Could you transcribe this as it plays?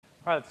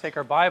All right, let's take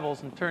our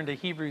Bibles and turn to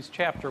Hebrews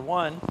chapter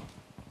 1.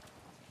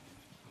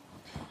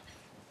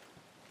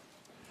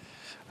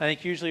 I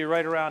think usually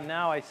right around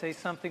now I say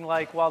something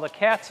like, while the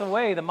cat's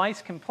away, the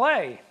mice can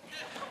play.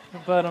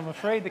 But I'm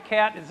afraid the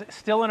cat is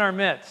still in our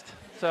midst,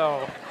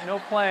 so no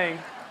playing.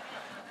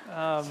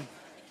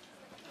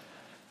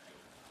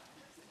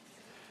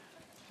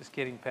 Just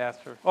kidding,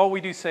 Pastor. Oh,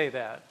 we do say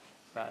that,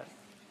 but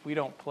we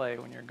don't play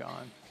when you're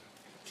gone.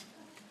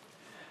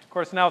 Of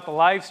course, now with the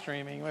live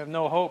streaming, we have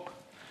no hope.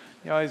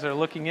 You guys are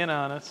looking in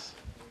on us.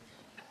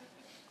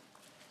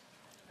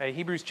 Okay,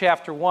 Hebrews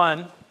chapter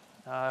 1.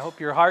 I hope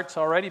your heart's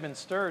already been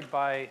stirred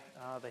by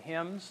the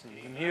hymns and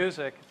the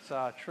music. It's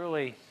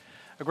truly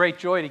a great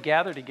joy to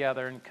gather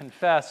together and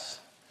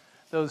confess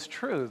those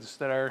truths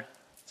that are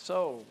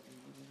so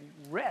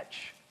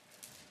rich.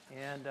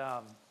 And,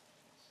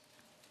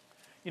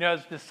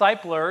 as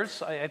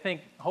disciplers, I think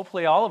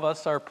hopefully all of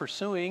us are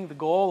pursuing the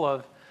goal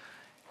of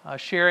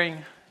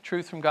sharing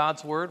truth from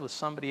God's Word with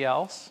somebody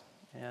else.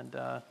 And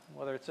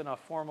whether it's in a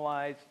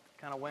formalized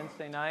kind of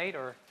Wednesday night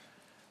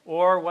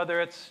or whether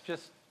it's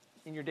just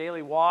in your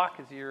daily walk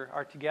as you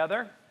are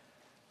together.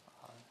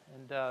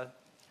 I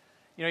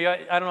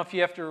don't know if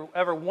you have to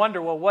ever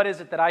wonder, well, what is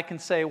it that I can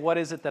say? What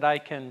is it that I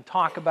can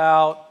talk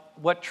about?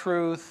 What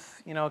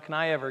truth, can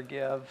I ever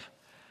give?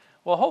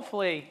 Well,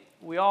 hopefully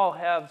we all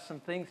have some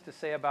things to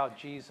say about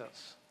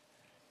Jesus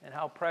and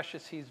how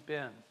precious He's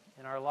been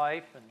in our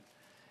life.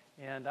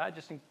 And I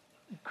just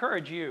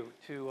encourage you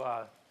to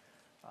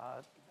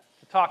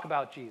talk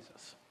about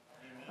Jesus.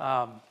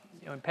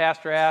 When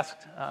Pastor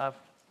asked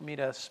me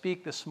to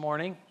speak this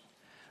morning,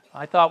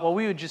 I thought, well,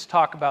 we would just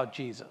talk about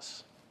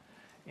Jesus.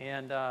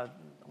 And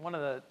one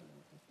of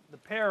the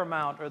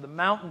paramount or the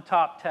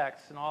mountaintop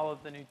texts in all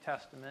of the New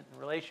Testament in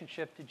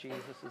relationship to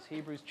Jesus is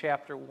Hebrews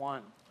chapter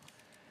 1.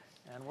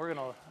 And we're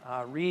going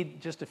to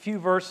read just a few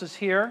verses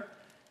here,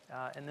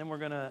 and then we're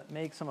going to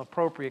make some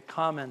appropriate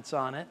comments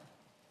on it.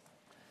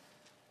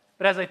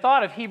 But as I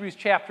thought of Hebrews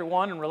chapter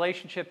 1 in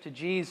relationship to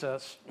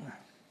Jesus,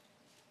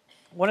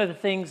 one of the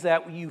things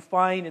that you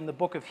find in the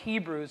book of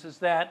Hebrews is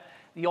that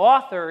the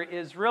author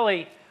is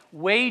really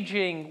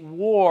waging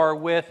war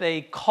with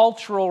a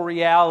cultural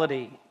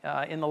reality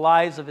in the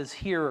lives of his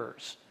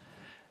hearers.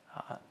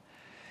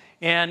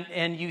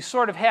 And you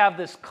sort of have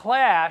this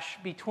clash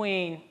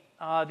between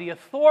the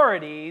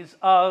authorities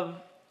of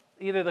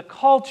either the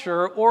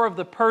culture or of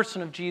the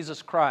person of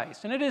Jesus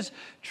Christ. And it is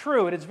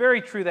true, it is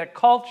very true that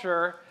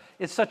culture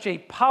is such a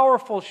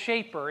powerful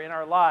shaper in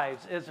our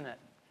lives, isn't it?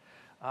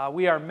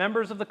 We are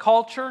members of the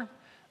culture.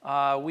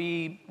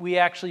 We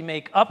actually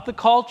make up the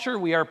culture.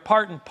 We are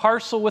part and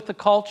parcel with the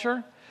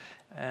culture.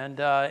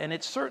 And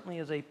it certainly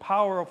is a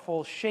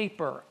powerful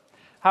shaper.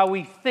 How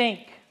we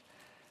think,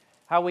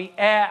 how we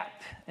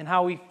act, and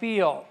how we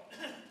feel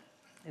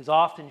is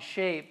often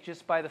shaped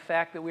just by the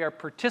fact that we are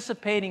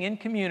participating in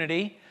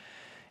community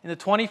in the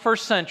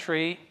 21st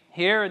century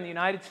here in the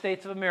United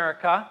States of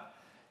America.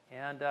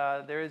 And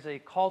there is a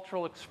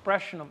cultural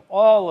expression of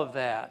all of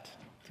that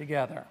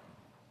together.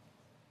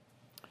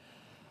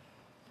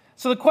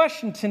 So the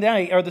question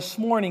tonight, or this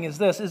morning, is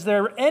this: is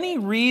there any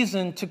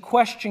reason to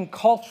question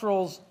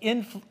culture's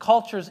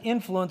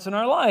influence in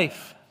our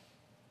life?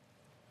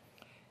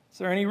 Is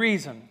there any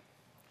reason?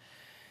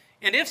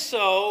 And if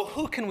so,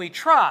 who can we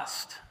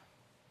trust?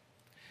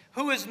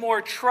 Who is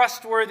more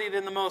trustworthy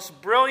than the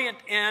most brilliant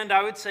and,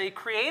 I would say,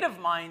 creative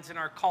minds in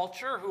our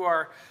culture who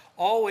are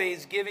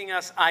always giving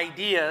us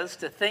ideas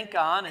to think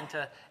on and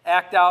to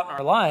act out in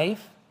our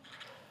life?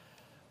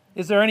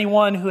 Is there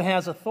anyone who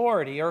has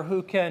authority or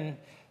who can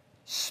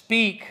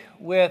speak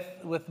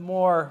with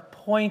more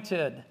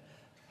pointed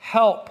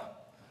help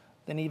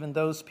than even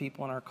those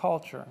people in our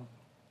culture?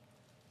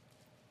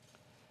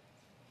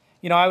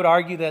 I would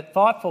argue that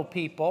thoughtful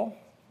people,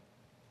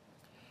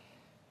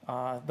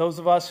 those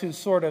of us who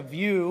sort of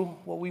view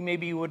what we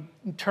maybe would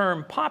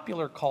term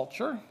popular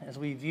culture, as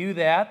we view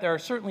that, there are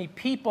certainly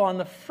people on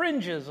the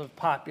fringes of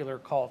popular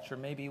culture,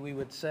 maybe we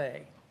would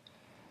say.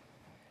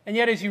 And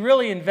yet, as you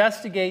really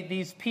investigate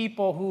these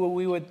people who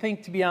we would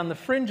think to be on the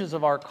fringes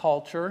of our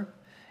culture,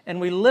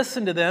 and we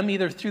listen to them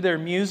either through their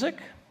music,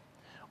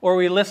 or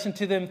we listen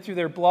to them through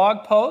their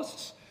blog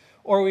posts,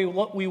 or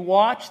we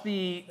watch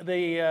the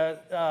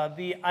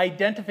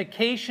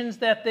identifications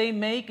that they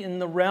make in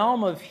the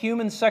realm of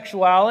human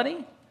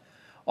sexuality,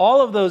 all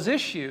of those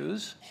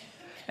issues,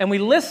 and we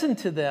listen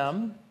to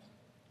them,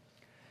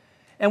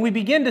 and we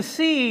begin to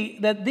see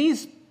that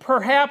these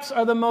perhaps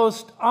are the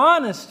most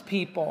honest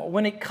people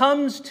when it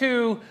comes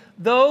to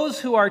those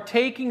who are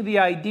taking the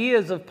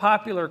ideas of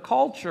popular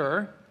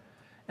culture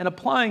and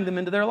applying them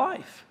into their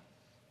life.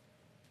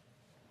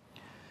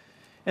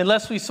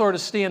 Unless we sort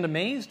of stand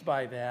amazed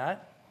by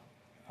that,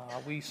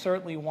 we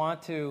certainly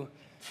want to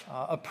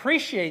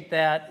appreciate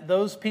that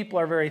those people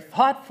are very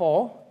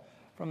thoughtful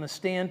from the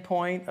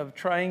standpoint of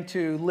trying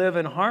to live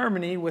in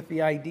harmony with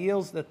the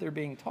ideals that they're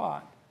being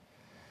taught.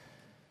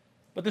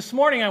 But this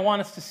morning I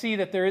want us to see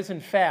that there is in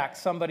fact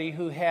somebody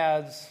who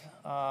has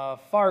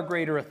far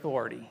greater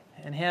authority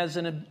and has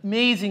an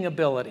amazing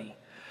ability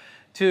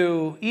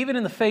to, even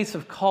in the face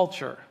of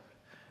culture,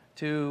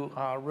 to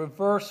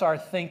reverse our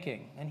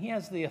thinking. And he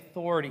has the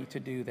authority to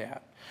do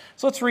that.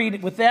 So let's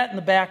read, with that in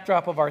the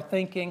backdrop of our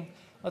thinking,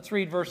 let's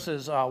read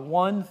verses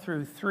 1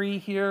 through 3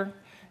 here,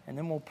 and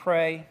then we'll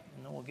pray,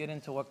 and then we'll get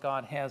into what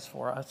God has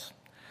for us.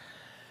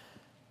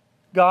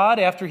 God,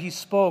 after he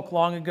spoke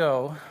long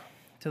ago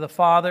to the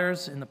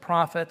fathers and the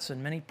prophets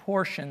in many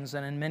portions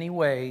and in many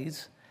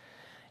ways,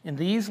 in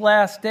these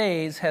last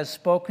days has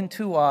spoken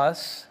to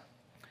us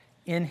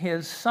in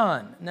his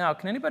Son. Now,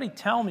 can anybody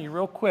tell me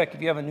real quick,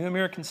 if you have a New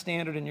American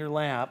Standard in your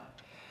lap,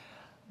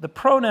 the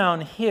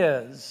pronoun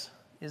his,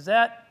 is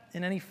that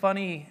in any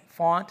funny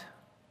font?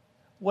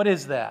 What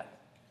is that?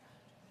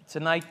 It's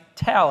in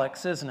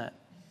italics, isn't it?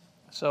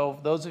 So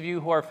those of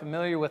you who are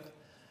familiar with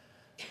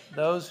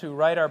those who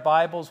write our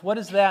Bibles, what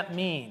does that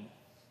mean?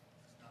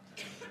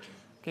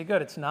 Okay,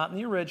 good. It's not in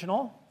the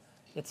original.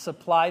 It's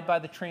supplied by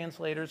the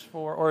translators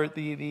or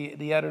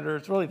the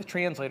editors, really the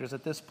translators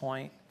at this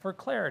point, for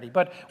clarity.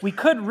 But we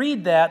could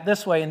read that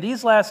this way: in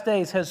these last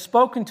days has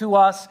spoken to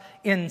us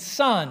in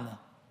Son,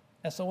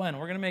 S-O-N.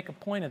 We're going to make a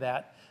point of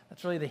that.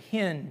 That's really the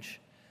hinge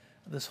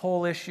of this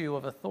whole issue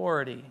of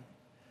authority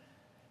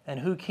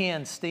and who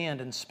can stand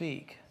and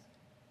speak.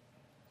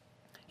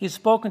 He has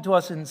spoken to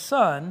us in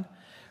Son,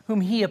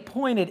 whom he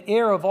appointed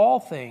heir of all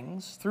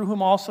things, through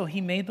whom also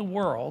he made the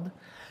world.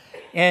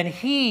 And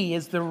he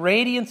is the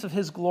radiance of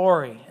his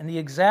glory and the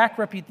exact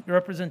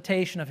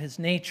representation of his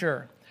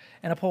nature,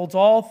 and upholds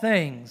all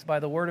things by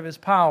the word of his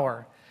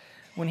power.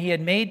 When he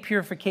had made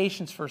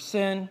purifications for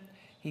sin,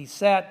 he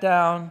sat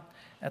down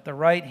at the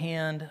right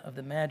hand of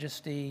the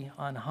Majesty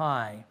on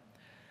high.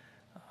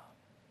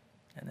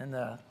 And then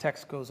the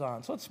text goes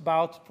on. So let's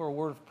bow for a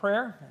word of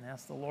prayer and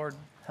ask the Lord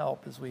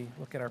help as we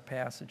look at our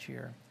passage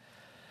here.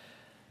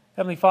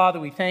 Heavenly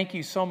Father, we thank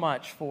you so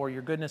much for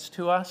your goodness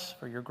to us,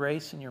 for your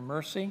grace and your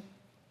mercy.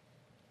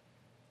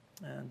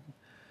 And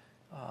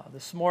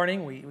this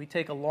morning we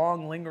take a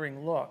long,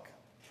 lingering look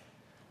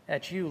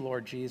at you,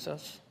 Lord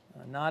Jesus,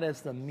 not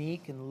as the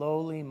meek and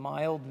lowly,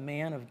 mild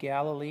man of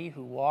Galilee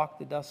who walked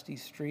the dusty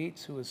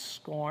streets, who was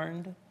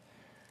scorned,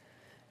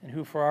 and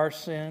who for our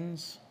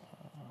sins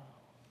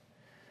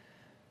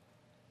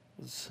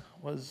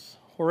was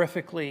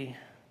horrifically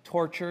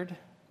tortured,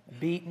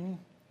 beaten,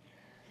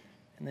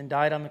 and then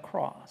died on the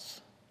cross.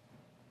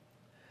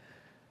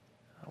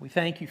 We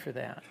thank you for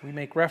that. We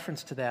make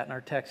reference to that in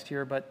our text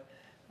here, but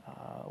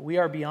we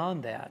are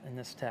beyond that in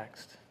this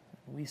text.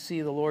 We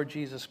see the Lord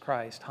Jesus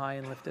Christ high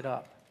and lifted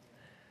up.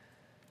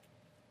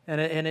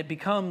 And it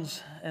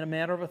becomes a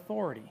matter of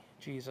authority,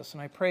 Jesus.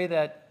 And I pray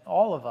that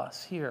all of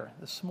us here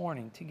this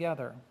morning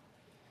together,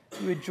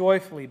 we would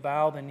joyfully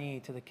bow the knee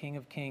to the King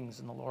of Kings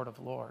and the Lord of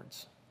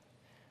Lords.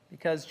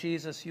 Because,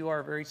 Jesus, you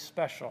are very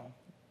special.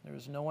 There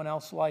is no one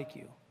else like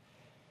you.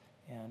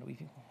 And we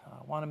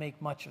want to make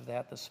much of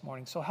that this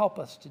morning. So help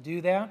us to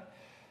do that.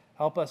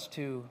 Help us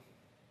to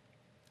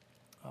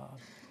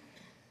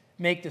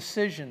make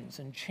decisions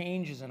and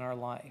changes in our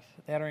life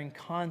that are in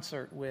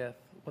concert with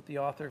what the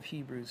author of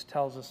Hebrews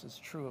tells us is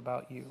true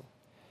about you.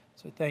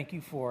 So thank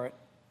you for it.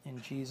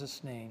 In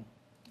Jesus' name,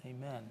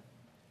 amen.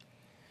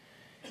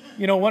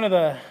 You know, one of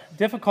the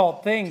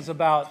difficult things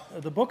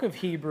about the book of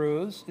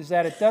Hebrews is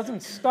that it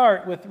doesn't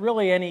start with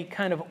really any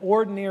kind of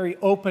ordinary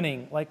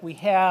opening like we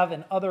have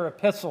in other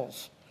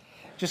epistles.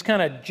 It just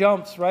kind of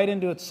jumps right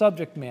into its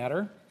subject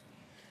matter.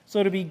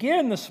 So to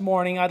begin this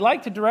morning, I'd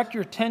like to direct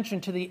your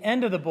attention to the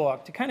end of the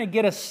book to kind of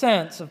get a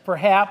sense of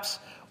perhaps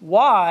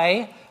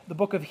why the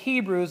book of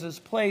Hebrews is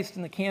placed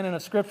in the canon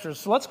of Scripture.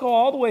 So let's go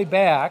all the way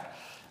back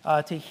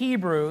to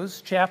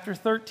Hebrews chapter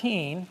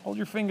 13. Hold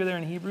your finger there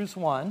in Hebrews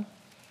 1.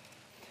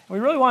 We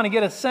really want to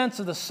get a sense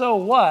of the so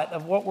what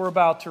of what we're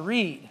about to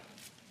read.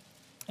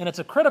 And it's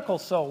a critical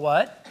so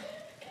what,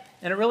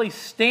 and it really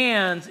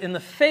stands in the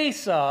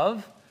face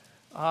of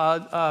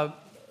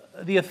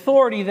the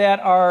authority that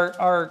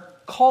our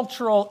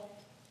cultural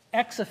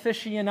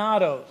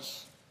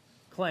ex-aficionados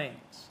claims.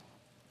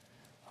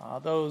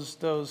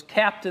 Those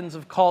captains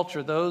of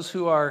culture, those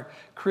who are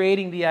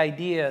creating the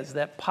ideas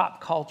that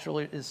pop culture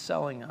is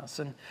selling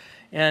us.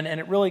 And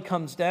it really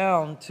comes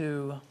down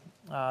to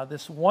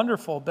this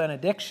wonderful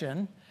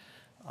benediction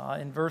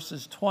in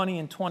verses 20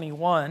 and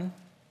 21.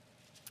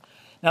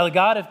 Now the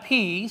God of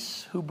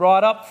peace, who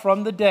brought up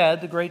from the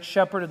dead the great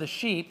shepherd of the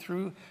sheep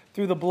through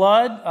the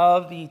blood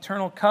of the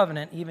eternal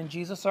covenant, even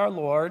Jesus our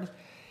Lord,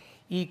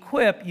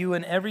 equip you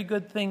in every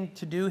good thing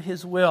to do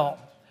his will,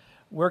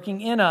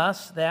 working in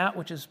us that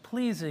which is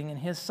pleasing in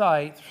his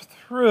sight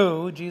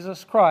through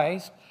Jesus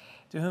Christ,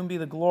 to whom be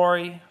the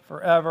glory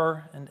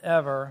forever and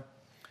ever.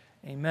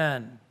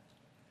 Amen.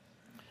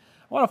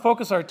 I want to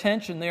focus our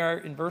attention there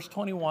in verse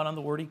 21 on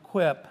the word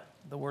equip.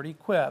 The word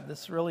equip.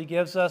 This really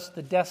gives us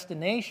the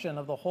destination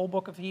of the whole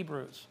book of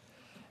Hebrews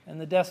and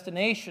the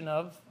destination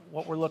of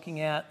what we're looking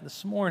at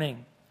this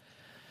morning.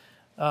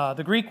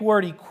 The Greek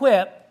word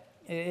equip,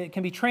 it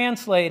can be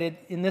translated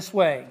in this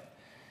way.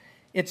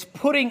 It's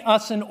putting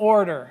us in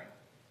order,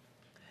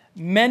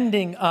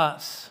 mending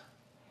us,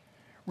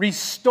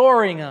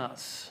 restoring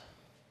us,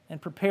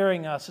 and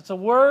preparing us. It's a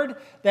word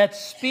that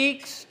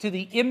speaks to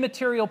the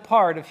immaterial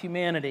part of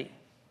humanity.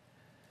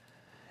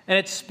 And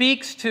it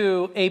speaks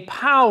to a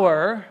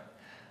power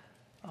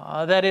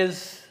that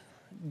is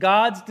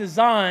God's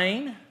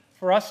design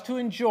for us to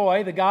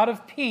enjoy, the God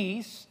of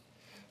peace,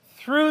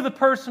 through the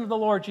person of the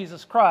Lord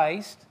Jesus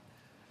Christ,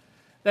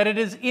 that it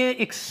is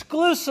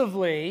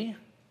exclusively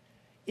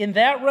in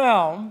that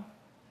realm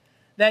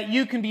that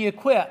you can be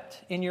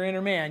equipped in your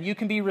inner man. You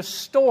can be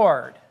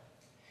restored.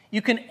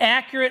 You can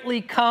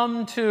accurately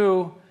come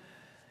to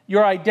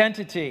your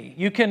identity.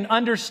 You can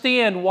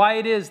understand why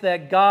it is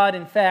that God,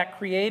 in fact,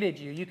 created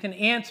you. You can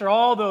answer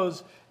all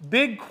those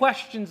big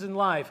questions in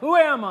life. Who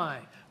am I?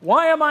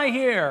 Why am I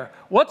here?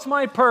 What's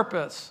my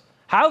purpose?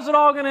 How's it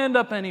all going to end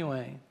up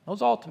anyway?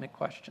 Those ultimate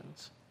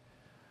questions.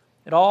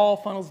 It all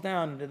funnels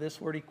down into this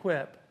word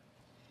equip.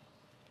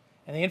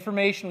 And the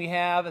information we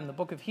have in the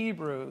book of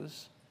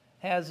Hebrews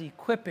has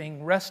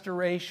equipping,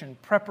 restoration,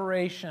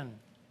 preparation,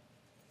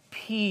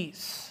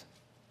 peace.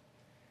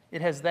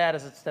 It has that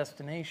as its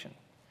destination.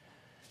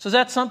 So is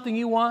that something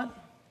you want?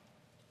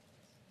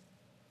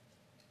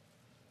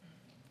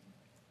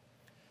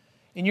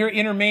 In your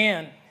inner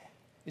man,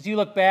 as you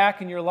look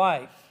back in your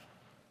life,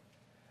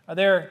 are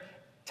there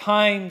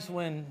times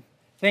when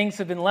things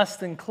have been less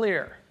than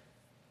clear?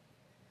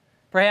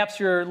 Perhaps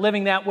you're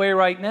living that way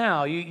right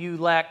now. You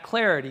lack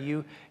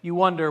clarity. You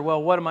wonder,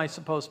 well, what am I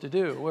supposed to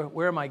do?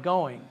 Where am I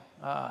going?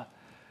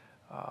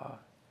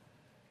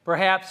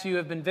 Perhaps you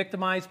have been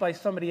victimized by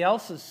somebody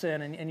else's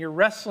sin, and you're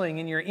wrestling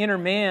in your inner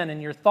man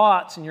and your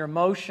thoughts and your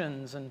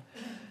emotions and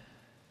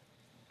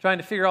trying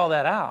to figure all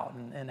that out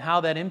and how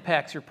that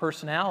impacts your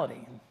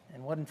personality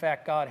and what, in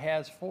fact, God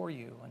has for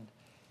you. And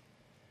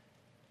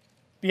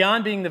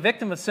beyond being the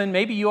victim of sin,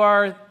 maybe you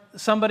are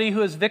somebody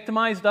who has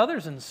victimized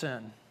others in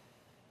sin.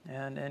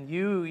 And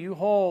you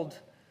hold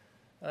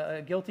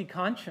a guilty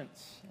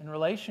conscience in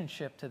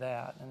relationship to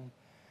that.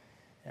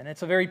 And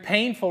it's a very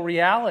painful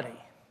reality.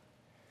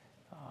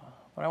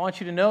 But I want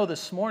you to know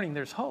this morning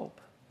there's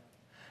hope.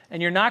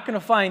 And you're not going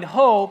to find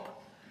hope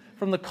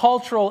from the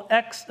cultural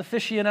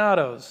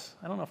ex-aficionados.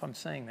 I don't know if I'm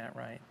saying that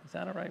right. Is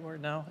that a right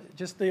word? No?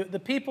 Just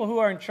the people who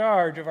are in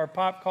charge of our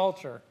pop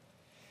culture.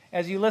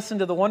 As you listen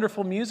to the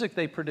wonderful music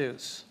they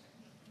produce.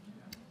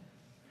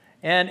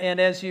 And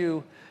as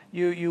you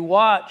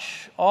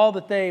watch all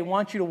that they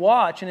want you to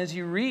watch, and as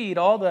you read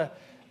all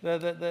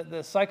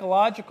the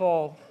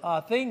psychological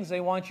things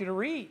they want you to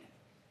read.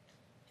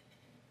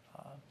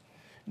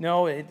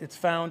 No, it's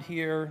found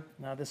here,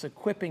 this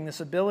equipping,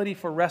 this ability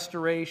for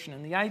restoration.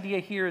 And the idea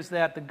here is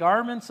that the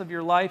garments of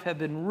your life have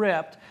been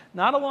ripped,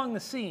 not along the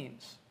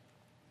seams,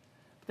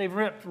 but they've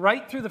ripped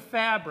right through the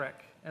fabric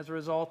as a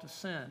result of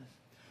sin.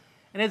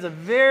 And it's a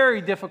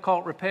very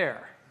difficult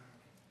repair.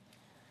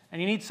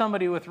 And you need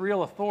somebody with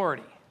real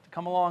authority to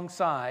come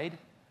alongside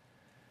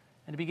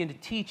and to begin to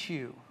teach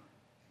you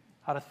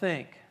how to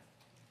think,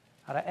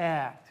 how to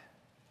act,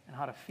 and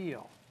how to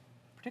feel.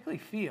 Particularly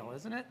feel,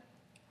 isn't it?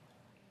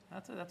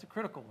 That's a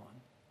critical one.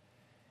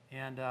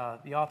 And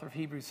the author of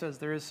Hebrews says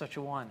there is such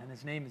a one, and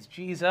his name is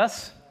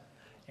Jesus.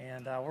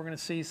 And we're going to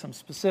see some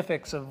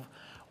specifics of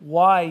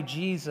why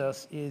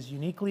Jesus is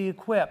uniquely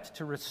equipped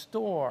to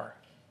restore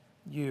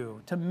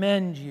you, to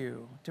mend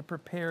you, to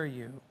prepare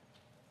you.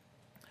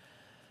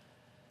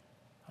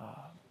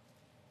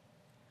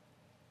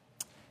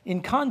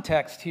 In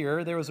context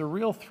here, there was a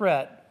real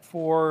threat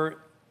for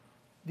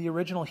the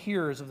original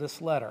hearers of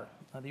this letter.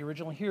 The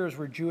original hearers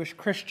were Jewish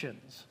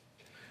Christians.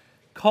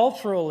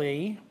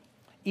 Culturally,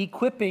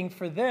 equipping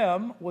for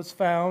them was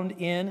found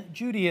in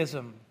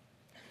Judaism.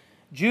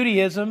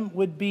 Judaism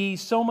would be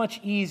so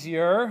much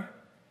easier.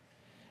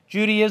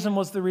 Judaism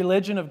was the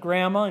religion of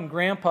grandma and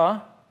grandpa,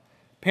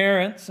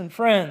 parents and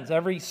friends.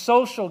 Every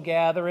social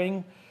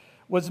gathering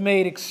was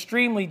made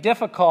extremely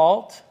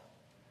difficult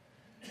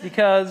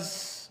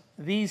because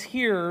these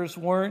hearers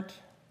weren't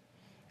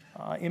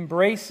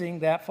embracing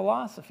that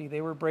philosophy.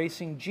 They were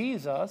embracing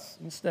Jesus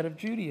instead of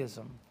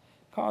Judaism.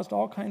 It caused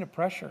all kind of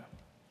pressure.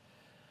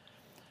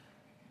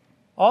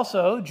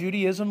 Also,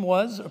 Judaism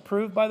was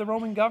approved by the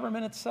Roman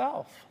government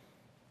itself.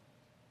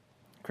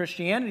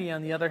 Christianity,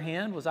 on the other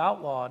hand, was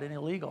outlawed and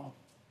illegal.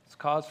 It's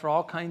caused for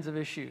all kinds of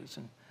issues,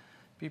 and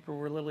people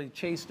were literally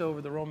chased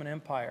over the Roman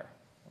Empire.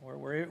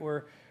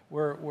 We're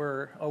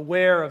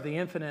aware of the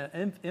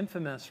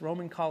infamous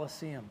Roman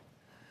Colosseum.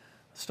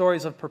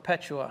 Stories of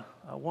Perpetua,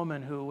 a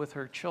woman who, with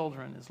her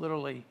children, is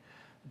literally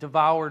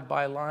devoured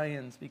by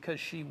lions because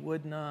she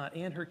would not,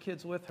 and her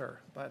kids with her,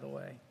 by the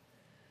way,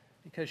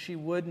 because she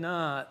would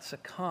not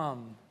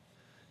succumb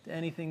to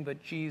anything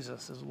but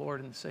Jesus as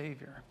Lord and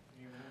Savior.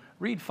 Amen.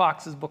 Read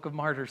Fox's Book of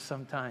Martyrs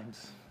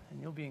sometimes,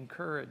 and you'll be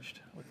encouraged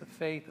with the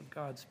faith of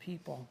God's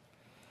people.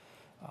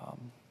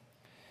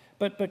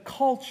 But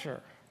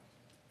culture,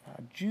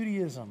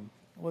 Judaism,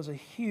 was a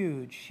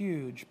huge,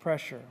 huge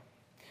pressure.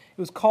 It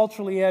was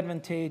culturally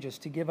advantageous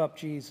to give up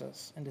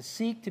Jesus and to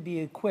seek to be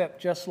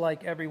equipped just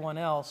like everyone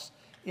else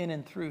in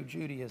and through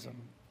Judaism.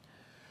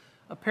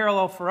 A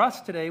parallel for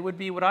us today would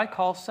be what I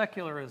call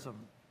secularism.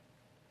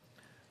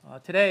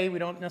 Today, we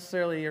don't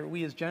necessarily, or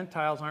we as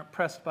Gentiles aren't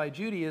pressed by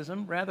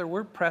Judaism. Rather,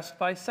 we're pressed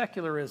by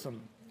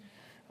secularism.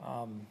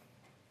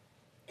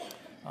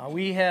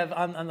 We have,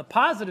 on the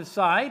positive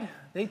side,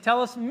 they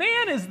tell us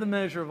man is the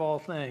measure of all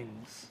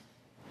things.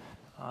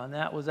 And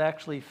that was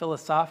actually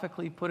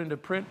philosophically put into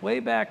print way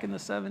back in the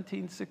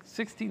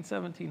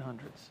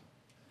 1700s.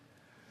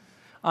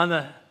 On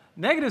the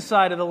negative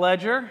side of the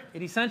ledger,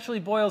 it essentially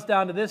boils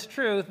down to this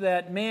truth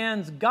that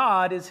man's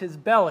God is his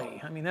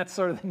belly. I mean, that's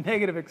sort of the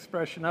negative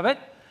expression of it.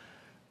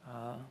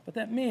 But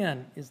that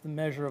man is the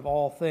measure of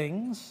all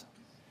things.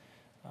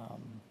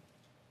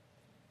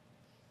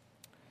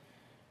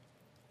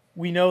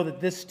 We know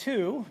that this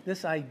too,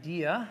 this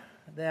idea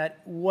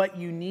that what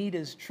you need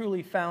is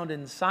truly found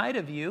inside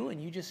of you,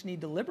 and you just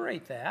need to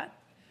liberate that.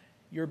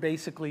 You're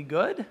basically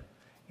good,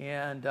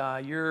 and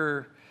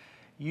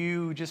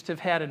you just have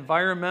had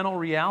environmental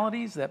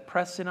realities that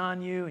press in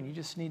on you, and you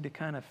just need to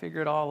kind of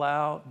figure it all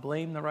out,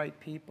 blame the right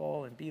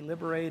people, and be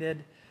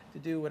liberated to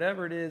do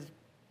whatever it is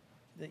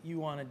that you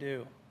want to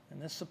do.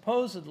 And this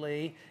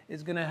supposedly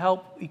is going to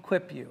help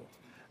equip you.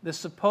 This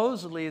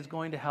supposedly is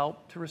going to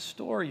help to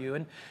restore you.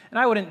 And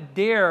I wouldn't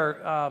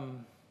dare,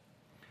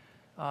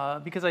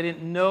 because I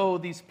didn't know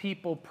these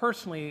people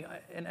personally,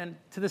 and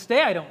to this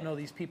day I don't know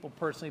these people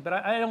personally, but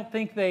I don't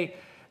think they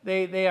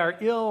are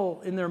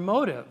ill in their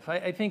motive.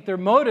 I think their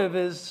motive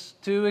is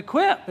to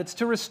equip, it's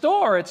to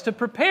restore, it's to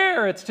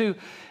prepare, it's to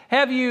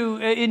have you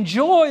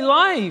enjoy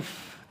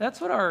life. That's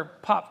what our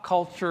pop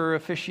culture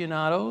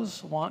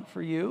aficionados want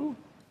for you.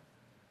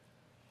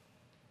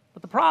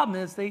 But the problem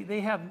is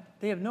they have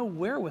no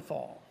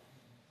wherewithal.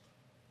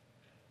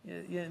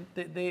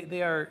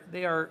 They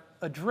are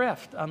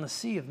adrift on the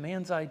sea of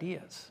man's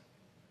ideas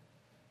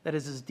that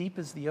is as deep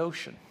as the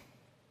ocean. And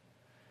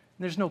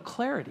there's no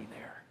clarity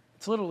there.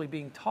 It's literally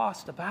being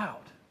tossed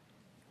about.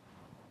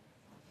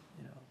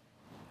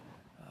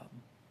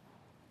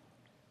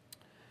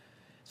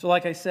 So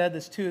like I said,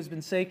 this too has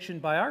been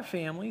sanctioned by our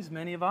families,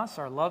 many of us,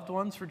 our loved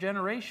ones, for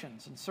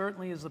generations, and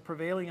certainly is the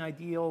prevailing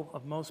ideal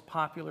of most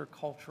popular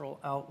cultural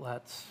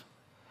outlets.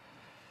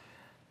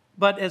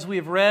 But as we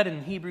have read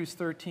in Hebrews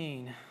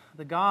 13,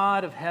 the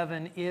God of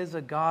heaven is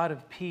a God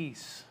of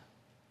peace.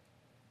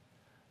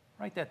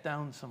 Write that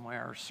down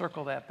somewhere, or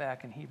circle that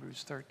back in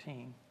Hebrews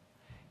 13.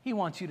 He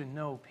wants you to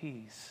know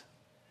peace.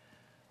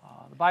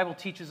 The Bible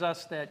teaches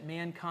us that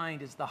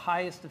mankind is the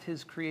highest of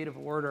his creative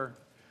order.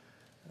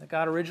 That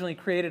God originally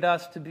created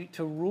us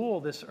to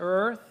rule this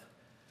earth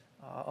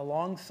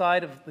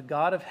alongside of the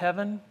God of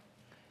heaven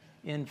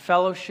in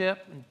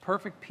fellowship and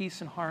perfect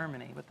peace and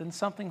harmony. But then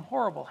something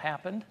horrible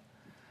happened,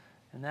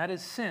 and that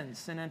is sin.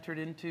 Sin entered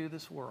into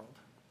this world.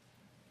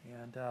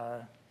 And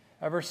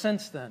ever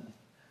since then,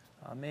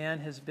 man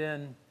has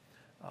been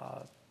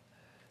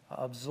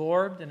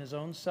absorbed in his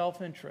own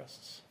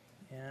self-interests,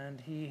 and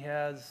he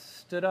has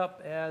stood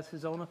up as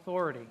his own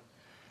authority.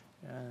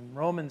 And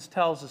Romans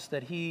tells us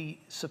that he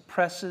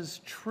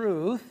suppresses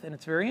truth, and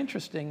it's very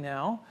interesting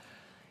now.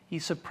 He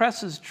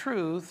suppresses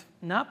truth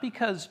not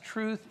because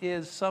truth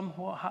is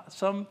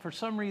for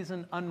some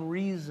reason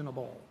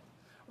unreasonable,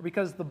 or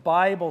because the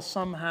Bible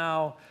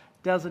somehow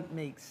doesn't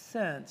make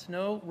sense.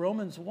 No,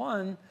 Romans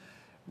 1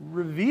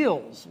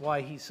 reveals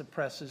why he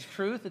suppresses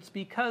truth. It's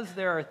because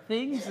there are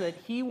things that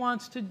he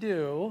wants to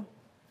do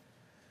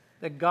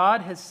that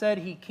God has said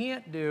he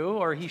can't do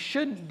or he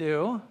shouldn't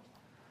do.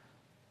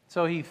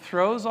 So he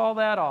throws all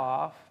that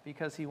off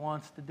because he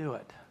wants to do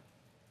it.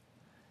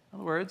 In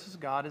other words,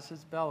 God is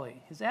his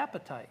belly, his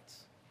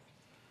appetites.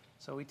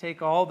 So we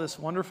take all this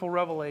wonderful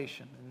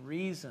revelation and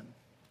reason,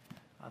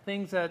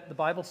 things that the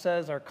Bible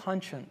says our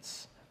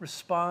conscience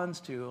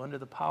responds to under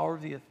the power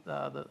of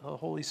the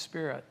Holy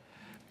Spirit,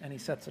 and he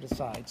sets it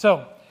aside.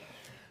 So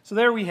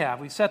there we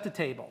have. We've set the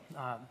table.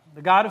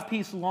 The God of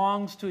peace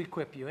longs to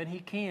equip you, and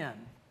he can.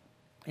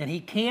 And he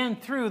can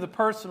through the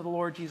person of the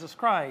Lord Jesus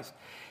Christ.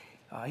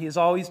 He has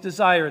always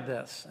desired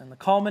this. And the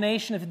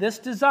culmination of this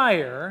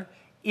desire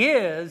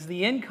is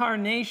the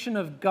incarnation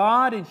of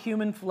God in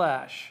human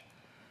flesh.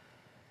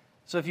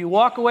 So if you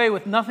walk away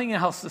with nothing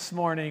else this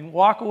morning,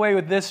 walk away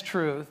with this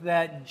truth,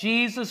 that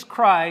Jesus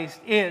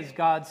Christ is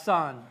God's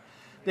Son.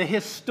 The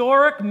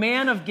historic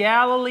man of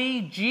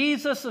Galilee,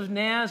 Jesus of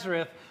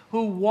Nazareth,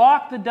 who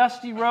walked the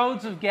dusty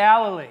roads of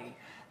Galilee.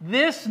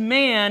 This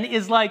man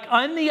is like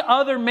any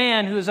other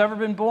man who has ever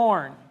been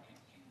born.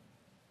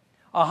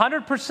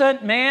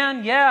 100%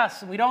 man,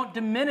 yes, we don't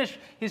diminish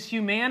his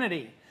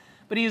humanity.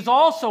 But he is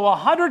also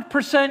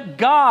 100%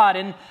 God,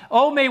 and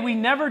oh, may we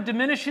never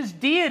diminish his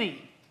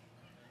deity.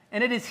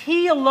 And it is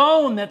he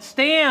alone that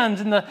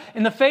stands in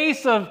the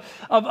face of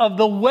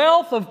the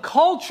wealth of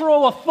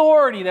cultural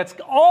authority that's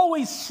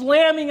always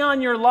slamming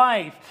on your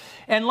life.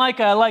 And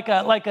like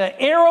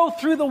a arrow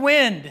through the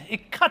wind,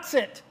 it cuts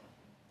it.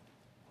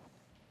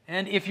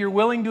 And if you're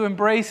willing to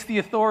embrace the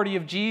authority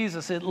of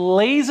Jesus, it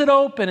lays it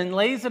open and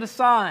lays it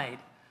aside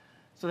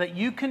so that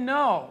you can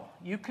know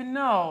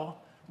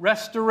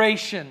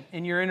restoration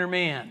in your inner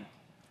man.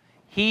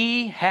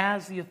 He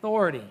has the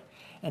authority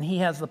and he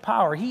has the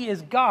power. He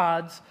is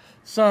God's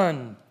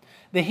Son.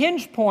 The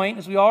hinge point,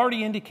 as we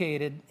already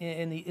indicated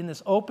in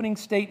this opening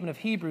statement of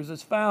Hebrews,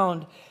 is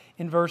found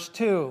in verse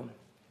 2.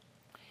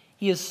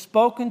 He has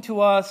spoken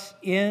to us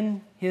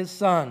in His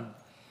Son.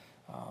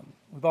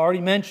 We've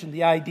already mentioned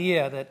the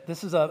idea that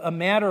this is a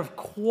matter of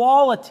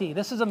quality.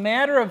 This is a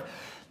matter of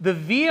the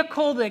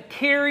vehicle that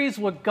carries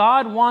what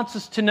God wants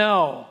us to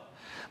know.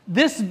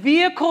 This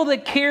vehicle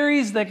that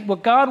carries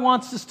what God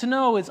wants us to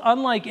know is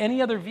unlike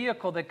any other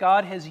vehicle that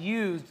God has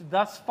used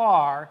thus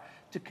far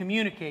to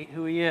communicate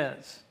who He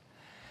is.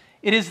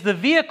 It is the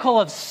vehicle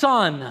of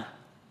Son,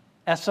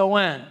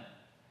 S-O-N.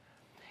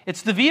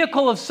 It's the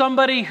vehicle of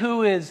somebody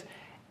who is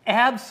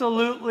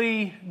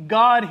absolutely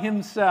God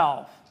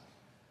Himself.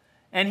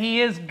 And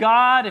He is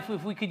God, if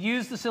we could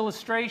use this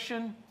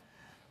illustration,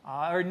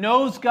 or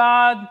knows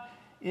God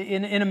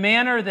in a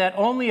manner that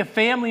only a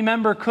family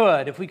member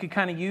could, if we could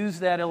kind of use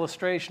that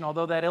illustration,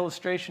 although that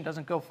illustration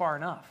doesn't go far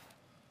enough.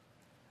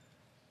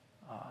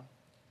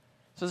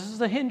 So this is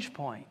the hinge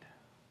point.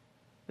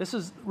 This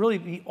is really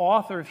the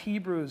author of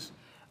Hebrews'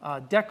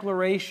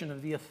 declaration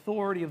of the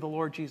authority of the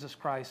Lord Jesus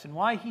Christ and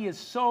why He is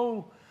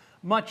so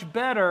much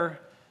better,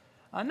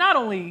 not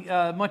only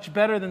much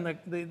better than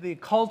the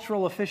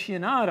cultural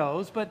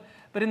aficionados, but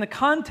in the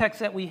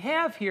context that we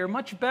have here,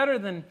 much better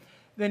than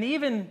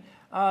even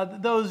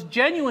those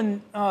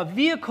genuine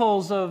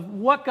vehicles of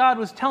what God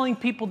was telling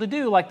people to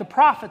do, like the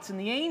prophets and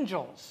the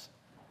angels.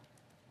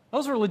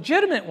 Those were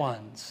legitimate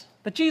ones.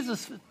 But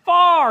Jesus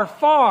far,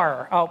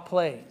 far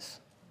outplays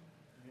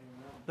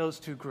those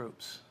two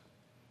groups.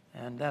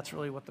 And that's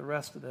really what the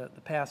rest of the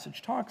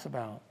passage talks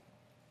about.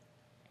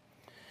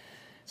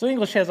 So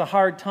English has a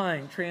hard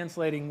time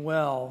translating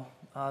well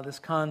this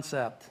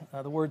concept.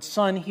 The word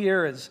son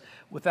here is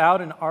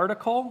without an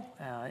article,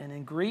 and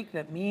in Greek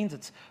that means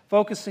it's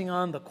focusing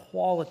on the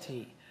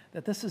quality,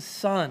 that this is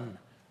Son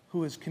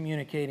who is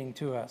communicating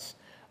to us,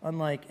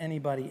 unlike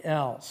anybody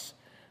else.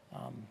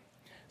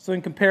 So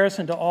in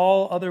comparison to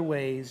all other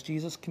ways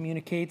Jesus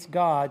communicates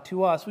God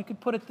to us, we could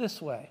put it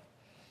this way.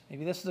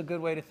 Maybe this is a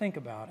good way to think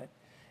about it.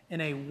 In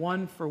a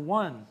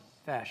one-for-one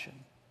fashion.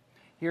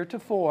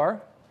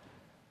 Heretofore,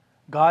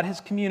 God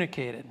has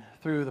communicated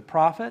through the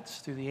prophets,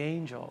 through the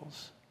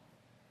angels.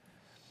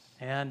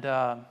 And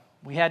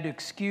we had to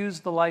excuse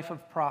the life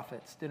of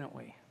prophets, didn't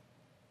we?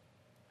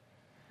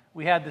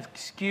 We had to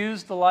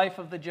excuse the life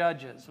of the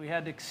judges. We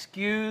had to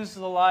excuse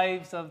the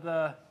lives of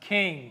the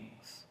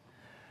kings.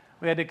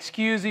 We had to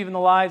excuse even the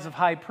lives of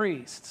high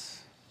priests.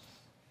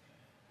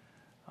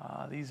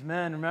 These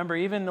men, remember,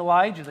 even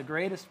Elijah, the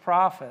greatest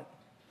prophet,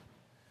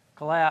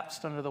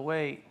 collapsed under the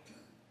weight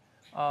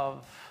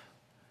of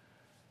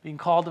being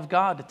called of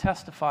God to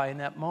testify in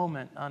that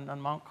moment on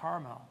Mount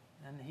Carmel.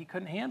 And he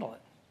couldn't handle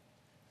it.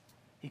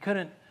 He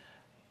couldn't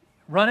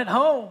run it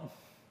home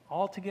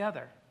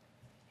altogether.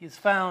 He is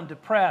found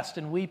depressed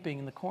and weeping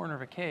in the corner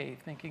of a cave,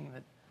 thinking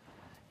that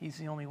he's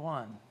the only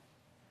one.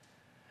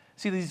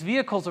 See, these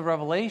vehicles of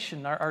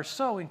revelation are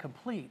so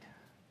incomplete.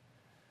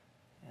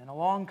 And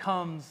along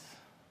comes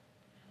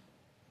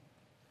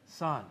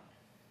Son.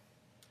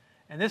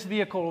 And this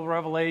vehicle of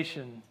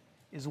revelation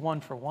is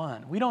one for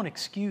one. We don't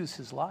excuse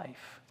His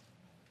life.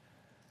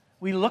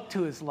 We look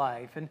to His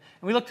life. And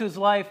we look to His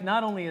life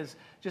not only as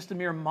just a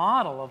mere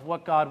model of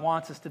what God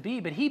wants us to be,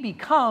 but He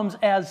becomes,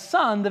 as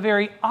Son, the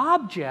very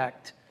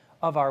object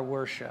of our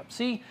worship.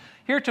 See,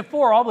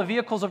 heretofore, all the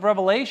vehicles of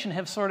revelation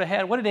have sort of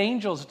had, what did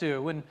angels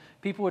do when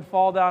people would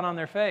fall down on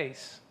their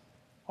face?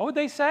 What would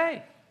they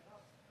say?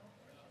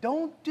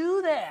 Don't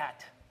do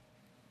that.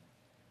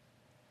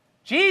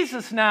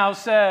 Jesus now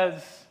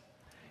says,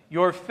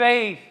 your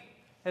faith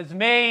has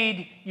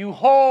made you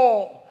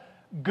whole.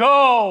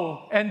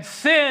 Go and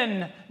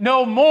sin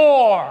no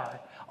more.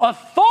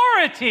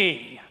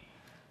 Authority,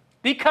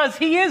 because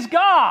He is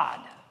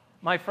God,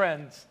 my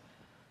friends.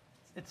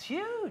 It's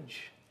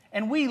huge.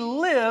 And we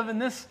live in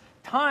this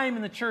time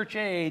in the church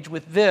age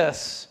with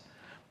this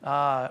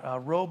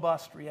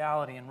robust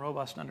reality and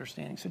robust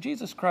understanding. So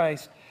Jesus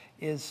Christ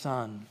is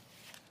Son.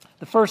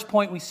 The first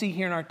point we see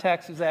here in our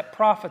text is that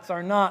prophets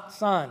are not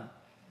Son.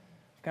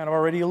 I've kind of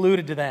already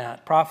alluded to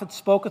that. Prophets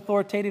spoke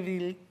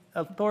authoritatively,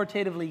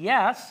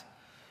 yes.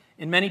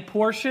 In many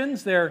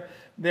portions, their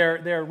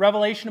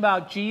revelation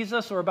about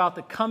Jesus or about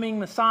the coming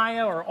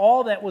Messiah or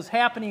all that was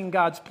happening in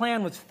God's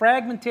plan was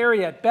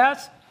fragmentary at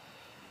best.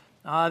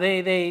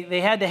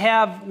 They had to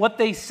have what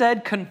they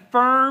said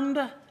confirmed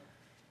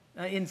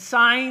in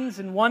signs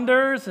and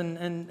wonders,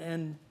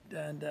 and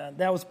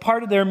that was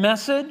part of their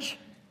message.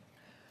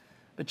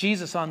 But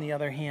Jesus, on the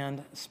other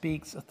hand,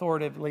 speaks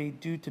authoritatively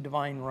due to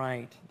divine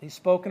right. They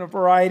spoke in a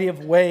variety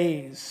of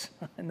ways,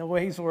 and the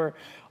ways were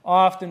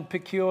often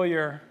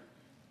peculiar.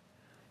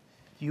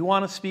 Do you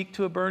want to speak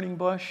to a burning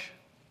bush?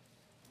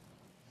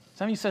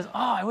 Some of you says,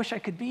 I wish I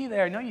could be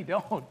there. No, you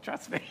don't.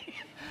 Trust me.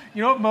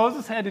 You know what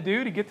Moses had to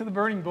do to get to the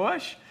burning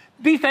bush?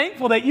 Be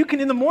thankful that you can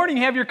in the morning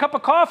have your cup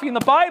of coffee and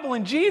the Bible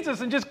and Jesus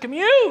and just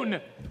commune.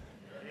 Amen.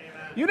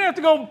 You don't have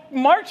to go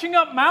marching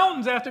up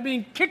mountains after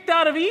being kicked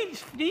out of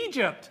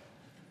Egypt.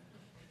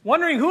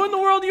 Wondering who in the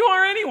world you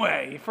are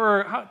anyway,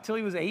 till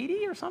he was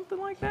 80 or something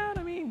like that.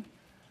 I mean,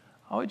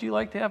 How would you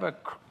like to have an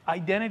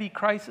identity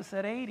crisis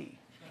at 80?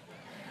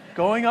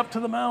 Going up to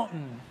the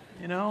mountain,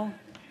 you know?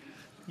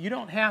 You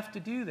don't have to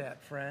do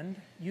that, friend.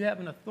 You have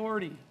an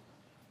authority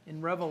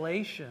in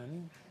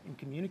revelation, in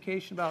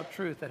communication about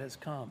truth that has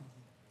come.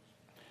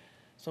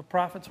 So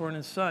prophets were in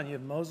his son. You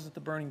have Moses at the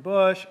burning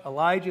bush,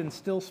 Elijah in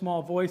still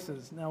small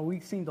voices. Now,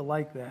 we seem to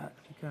like that.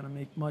 We kind of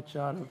make much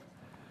out of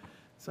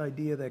this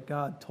idea that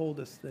God told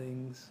us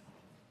things.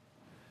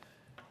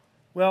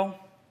 Well,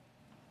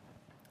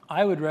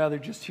 I would rather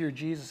just hear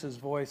Jesus'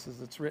 voice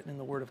as it's written in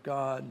the Word of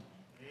God,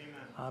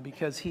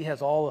 because he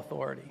has all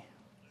authority,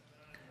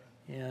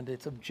 and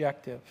it's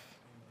objective.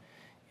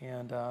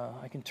 And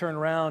I can turn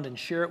around and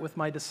share it with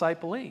my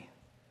disciplee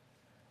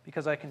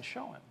because I can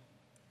show him.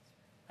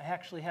 I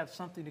actually have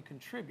something to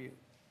contribute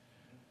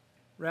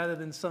rather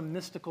than some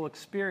mystical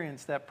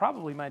experience that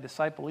probably my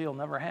disciplee will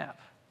never have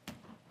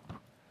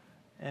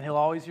and he'll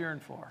always yearn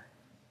for.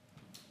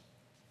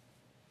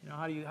 You know,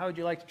 how would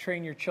you like to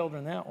train your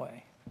children that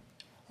way?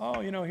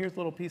 Oh, you know, here's a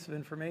little piece of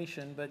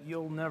information, but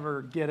you'll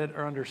never get it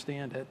or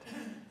understand it.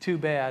 Too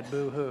bad,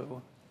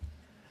 boo-hoo.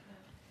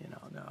 You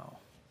know, no.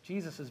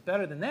 Jesus is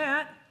better than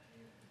that.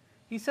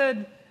 He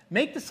said,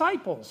 make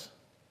disciples.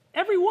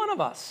 Every one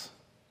of us.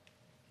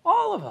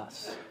 All of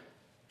us.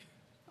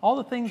 All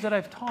the things that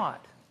I've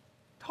taught.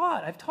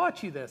 I've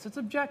taught you this. It's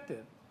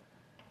objective.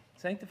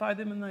 Sanctify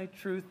them in thy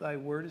truth. Thy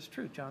word is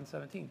truth. John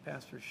 17.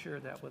 Pastors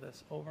shared that with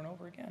us over and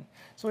over again.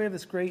 So we have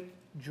this great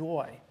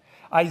joy.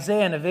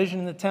 Isaiah in a vision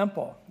in the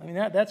temple. I mean,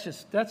 that's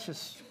just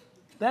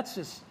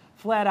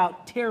flat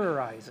out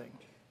terrorizing.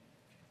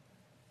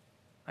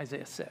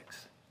 Isaiah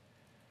 6.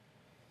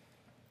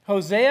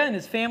 Hosea and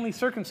his family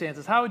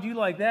circumstances. How would you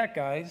like that,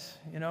 guys?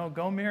 You know,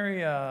 go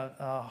marry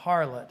a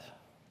harlot.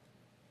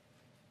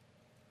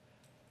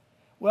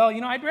 Well,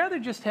 you know, I'd rather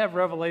just have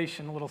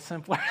Revelation a little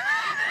simpler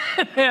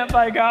than that,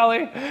 by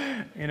golly.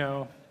 You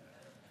know,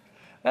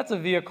 that's a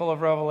vehicle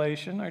of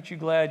revelation. Aren't you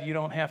glad you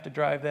don't have to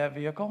drive that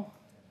vehicle?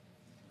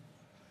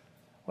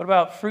 What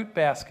about fruit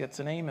baskets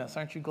in Amos?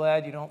 Aren't you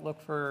glad you don't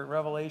look for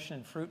revelation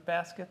in fruit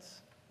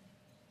baskets?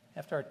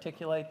 Have to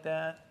articulate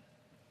that?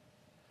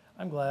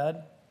 I'm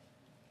glad.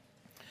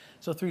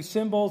 So through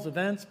symbols,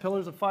 events,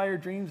 pillars of fire,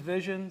 dreams,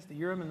 visions, the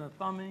Urim and the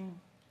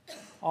Thummim,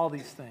 all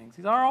these things.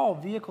 These are all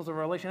vehicles of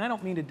revelation. I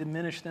don't mean to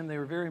diminish them. They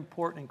were very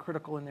important and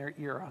critical in their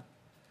era.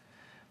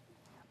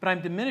 But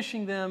I'm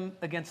diminishing them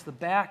against the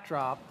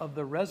backdrop of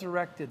the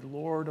resurrected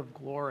Lord of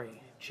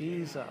glory,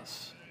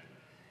 Jesus.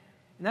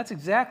 And that's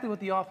exactly what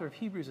the author of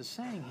Hebrews is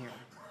saying here.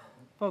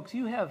 Folks,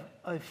 you have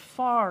a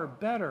far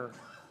better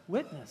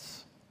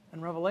witness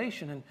and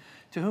revelation. And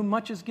to whom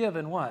much is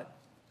given, what?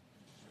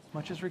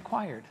 Much is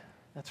required.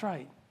 That's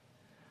right.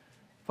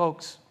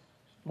 Folks,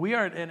 we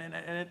are,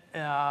 I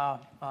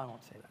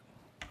won't say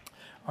that.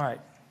 All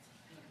right.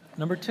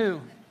 Number 2,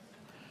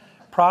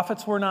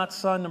 prophets were not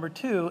son. Number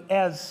 2,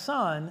 as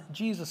son,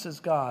 Jesus is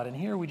God. And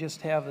here we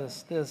just have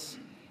this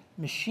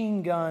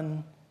machine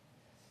gun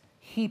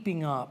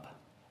heaping up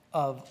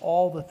of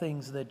all the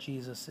things that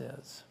Jesus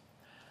is.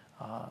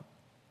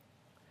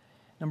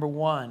 Number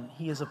 1,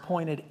 he is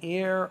appointed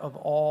heir of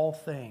all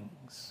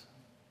things.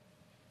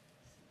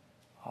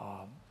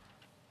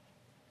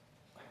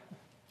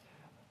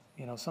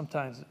 You know,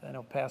 sometimes, I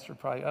know Pastor,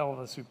 probably all of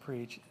us who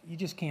preach, you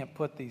just can't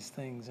put these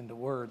things into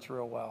words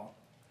real well.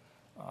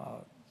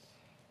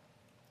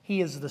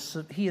 He is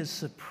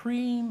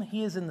supreme.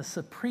 He is in the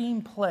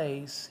supreme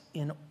place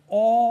in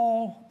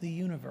all the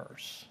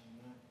universe.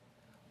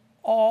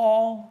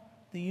 All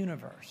the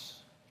universe.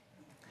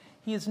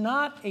 He is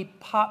not a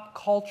pop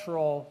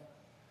cultural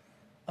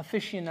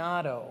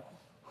aficionado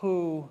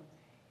who,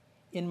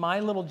 in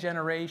my little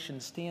generation,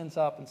 stands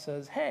up and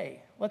says,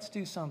 hey, let's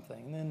do something.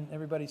 And then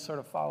everybody sort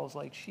of follows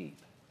like sheep.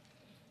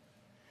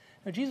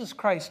 Now, Jesus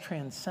Christ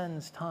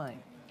transcends time.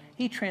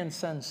 He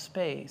transcends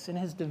space. In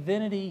his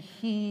divinity,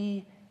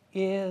 he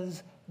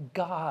is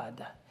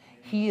God.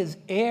 He is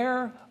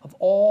heir of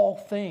all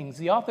things.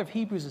 The author of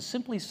Hebrews is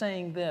simply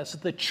saying this: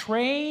 the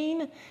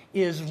train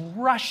is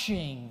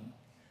rushing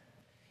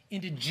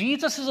into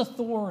Jesus'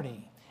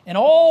 authority, and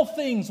all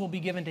things will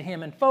be given to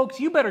him. And folks,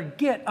 you better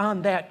get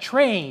on that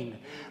train.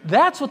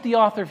 That's what the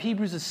author of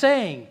Hebrews is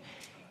saying.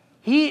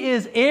 He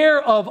is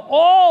heir of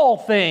all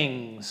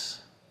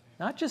things,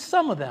 not just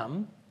some of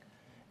them,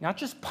 not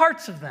just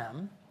parts of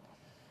them,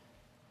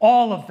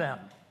 all of them.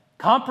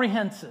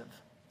 Comprehensive.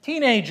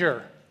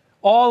 Teenager,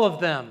 all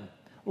of them.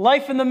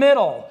 Life in the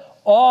middle,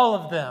 all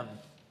of them.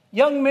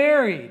 Young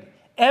married,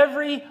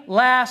 every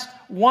last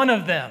one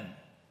of them.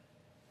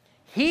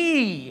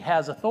 He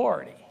has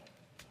authority.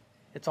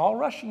 It's all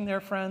rushing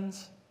there,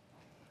 friends.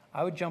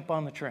 I would jump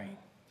on the train.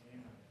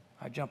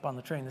 I'd jump on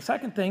the train. The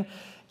second thing,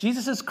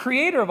 Jesus is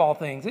creator of all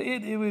things.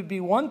 It would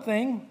be one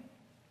thing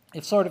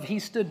if sort of he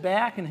stood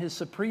back in his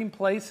supreme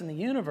place in the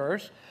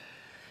universe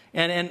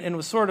and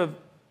was sort of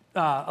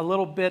a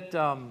little bit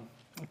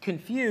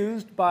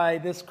confused by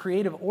this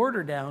creative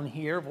order down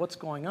here of what's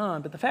going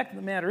on. But the fact of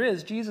the matter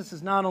is, Jesus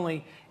is not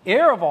only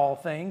heir of all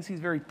things, he's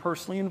very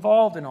personally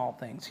involved in all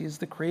things. He is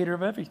the creator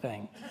of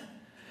everything.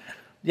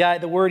 Yeah,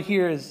 the word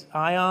here is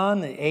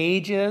aion, the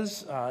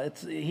ages.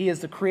 He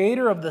is the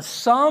creator of the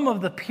sum of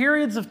the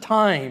periods of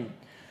time,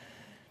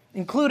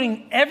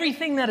 including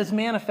everything that is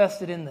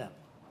manifested in them.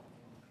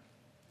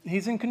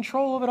 He's in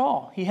control of it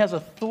all. He has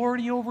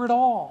authority over it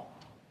all.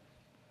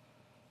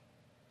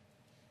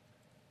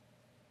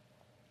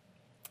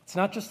 It's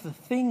not just the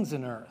things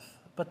in earth,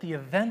 but the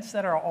events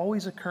that are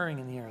always occurring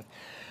in the earth.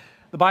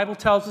 The Bible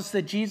tells us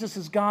that Jesus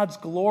is God's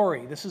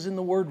glory. This is in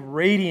the word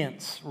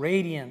radiance.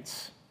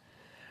 Radiance.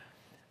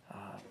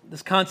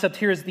 This concept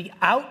here is the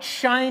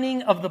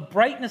outshining of the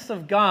brightness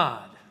of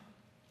God.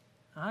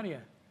 How do you?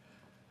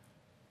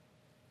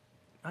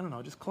 I don't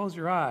know, just close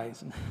your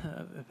eyes and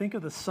think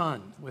of the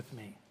sun with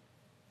me.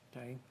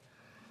 Okay?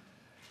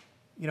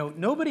 You know,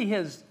 nobody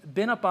has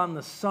been up on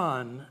the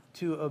sun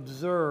to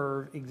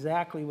observe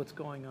exactly what's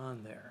going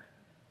on there,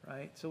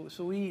 right?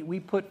 So we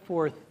put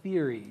forth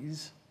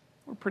theories.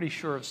 We're pretty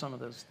sure of some of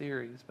those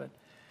theories, but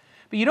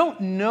you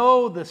don't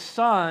know the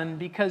sun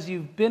because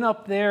you've been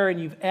up there and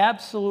you've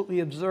absolutely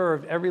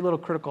observed every little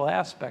critical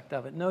aspect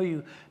of it. No,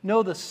 you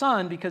know the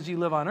sun because you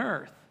live on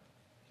earth.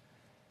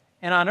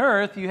 And on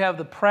earth, you have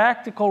the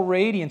practical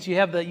radiance. You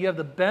have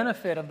the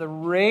benefit of the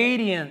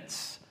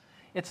radiance.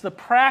 It's the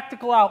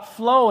practical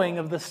outflowing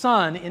of the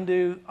sun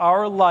into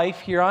our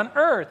life here on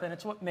earth, and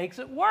it's what makes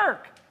it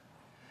work.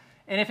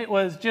 And if it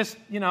was just,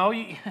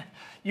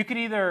 you could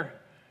either,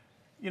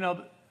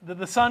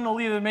 the sun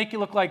will either make you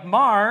look like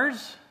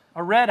Mars,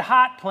 a red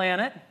hot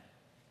planet,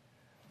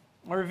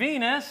 or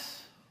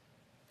Venus.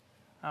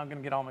 I'm going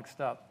to get all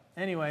mixed up.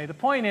 Anyway, the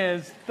point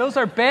is, those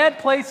are bad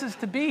places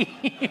to be.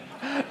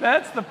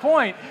 That's the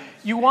point.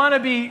 You want to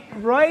be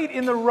right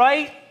in the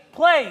right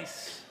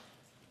place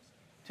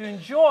to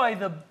enjoy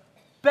the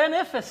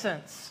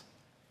beneficence,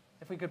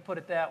 if we could put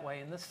it that way,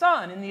 in the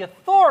sun, in the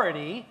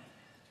authority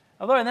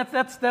of the Lord. And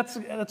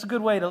that's a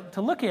good way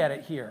to look at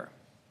it here.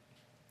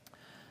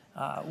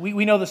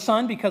 We know the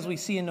sun because we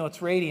see and know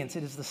its radiance.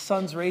 It is the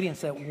sun's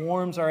radiance that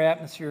warms our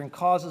atmosphere and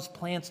causes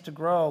plants to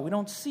grow. We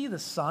don't see the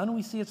sun,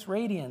 we see its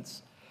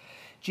radiance.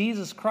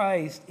 Jesus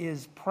Christ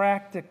is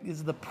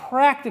the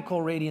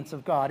practical radiance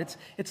of God.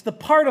 It's the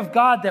part of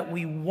God that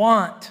we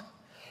want.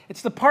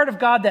 It's the part of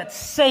God that's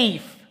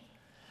safe.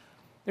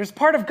 There's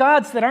part of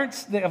God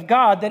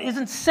that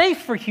isn't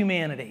safe for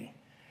humanity.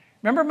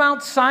 Remember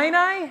Mount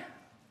Sinai?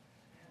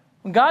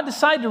 When God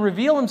decided to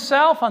reveal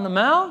himself on the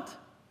mount,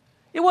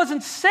 it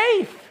wasn't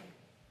safe.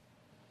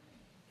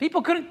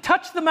 People couldn't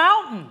touch the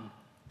mountain.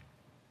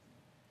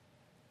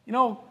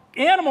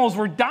 Animals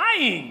were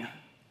dying.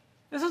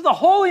 This is the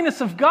holiness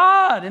of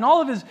God and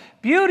all of his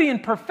beauty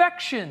and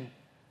perfection.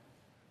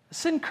 The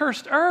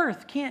sin-cursed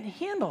earth can't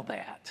handle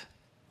that.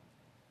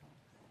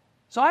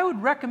 So I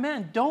would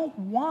recommend, don't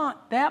want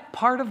that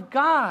part of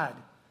God.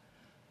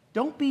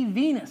 Don't be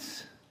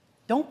Venus.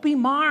 Don't be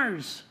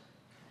Mars.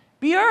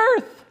 Be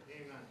Earth.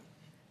 Amen.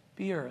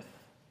 Be Earth.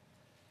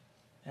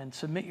 And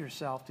submit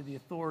yourself to the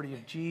authority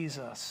of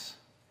Jesus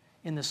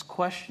in this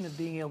question of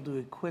being able to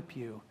equip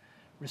you,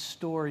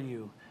 restore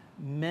you,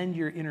 mend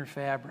your inner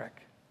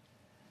fabric,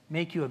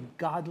 make you a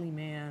godly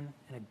man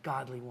and a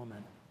godly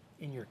woman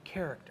in your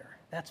character.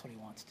 That's what he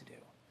wants to do.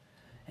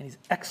 And he's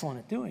excellent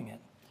at doing it.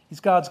 He's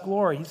God's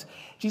glory.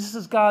 Jesus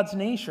is God's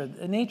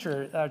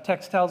nature. Our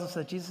text tells us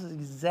that Jesus is the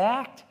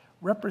exact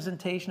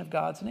representation of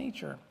God's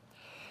nature.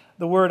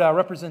 The word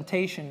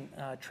representation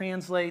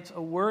translates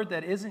a word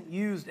that isn't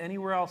used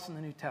anywhere else in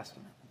the New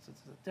Testament. It's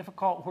a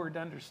difficult word to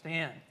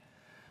understand.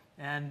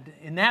 And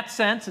in that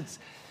sense,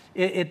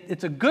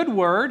 it's a good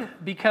word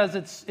because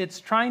it's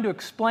trying to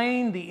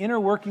explain the inner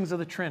workings of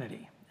the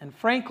Trinity. And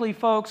frankly,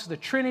 folks, the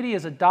Trinity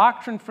is a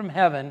doctrine from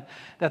heaven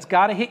that's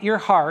got to hit your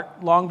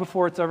heart long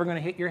before it's ever going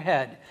to hit your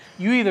head.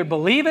 You either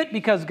believe it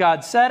because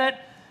God said it,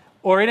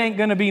 or it ain't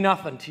going to be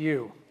nothing to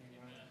you.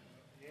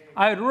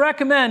 I would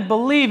recommend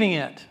believing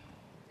it.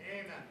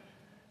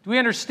 Do we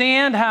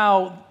understand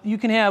how you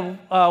can have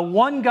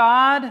one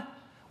God,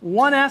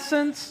 one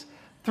essence,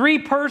 three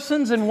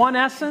persons in one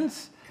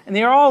essence, and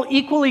they are all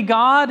equally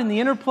God in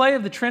the interplay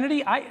of the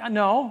Trinity? I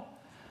know.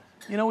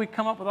 We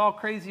come up with all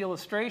crazy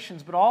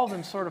illustrations, but all of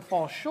them sort of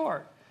fall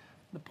short.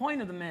 The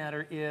point of the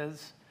matter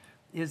is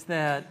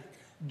that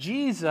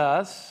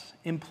Jesus,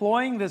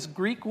 employing this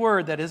Greek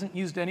word that isn't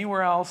used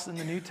anywhere else in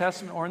the New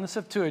Testament or in the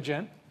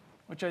Septuagint,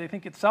 which I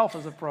think itself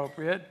is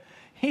appropriate,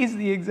 he's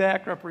the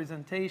exact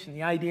representation.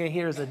 The idea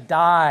here is a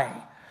die.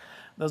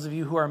 Those of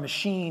you who are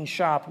machine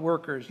shop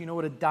workers, you know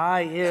what a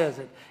die is.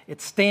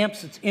 It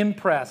stamps its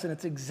impress, and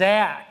it's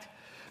exact.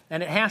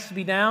 And it has to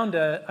be down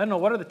to, I don't know,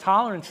 what are the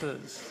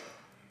tolerances?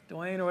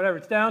 Dwayne or whatever.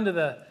 It's down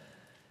to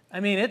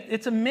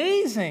it's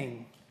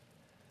amazing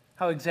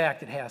how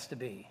exact it has to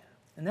be.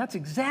 And that's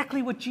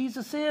exactly what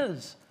Jesus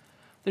is.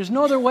 There's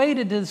no other way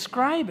to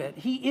describe it.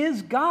 He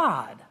is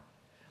God.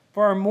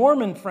 For our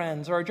Mormon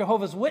friends or our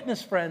Jehovah's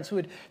Witness friends who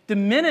would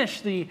diminish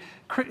the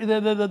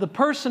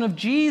person of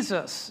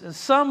Jesus as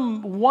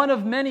some one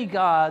of many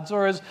gods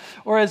or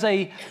as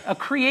a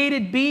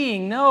created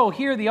being. No,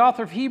 here the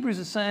author of Hebrews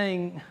is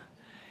saying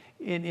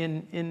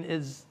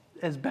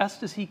as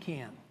best as he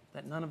can,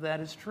 that none of that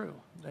is true,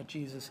 that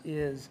Jesus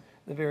is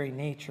the very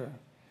nature.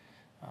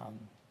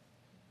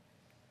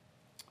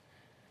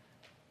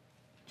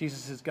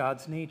 Jesus is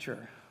God's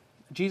nature.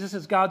 Jesus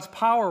is God's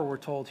power, we're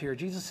told here.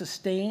 Jesus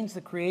sustains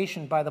the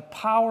creation by the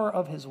power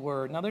of his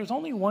word. Now, there's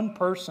only one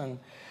person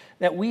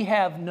that we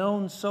have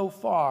known so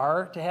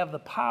far to have the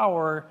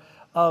power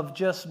of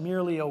just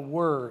merely a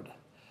word.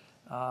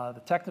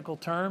 The technical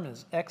term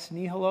is ex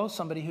nihilo,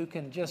 somebody who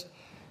can just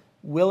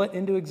will it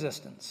into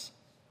existence.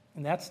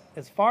 And that's,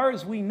 as far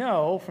as we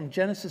know, from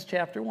Genesis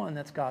chapter 1,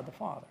 that's God the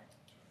Father.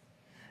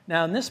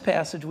 Now, in this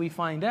passage, we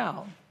find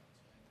out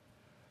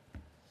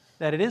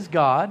that it is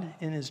God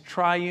in his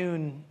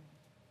triune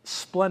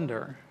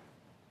splendor,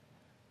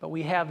 but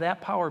we have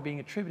that power being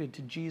attributed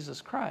to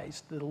Jesus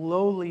Christ, the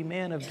lowly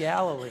man of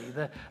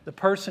Galilee, the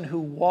person who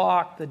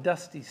walked the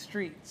dusty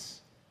streets.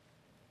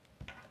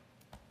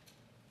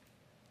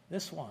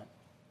 This one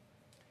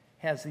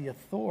has the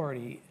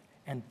authority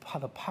and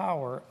the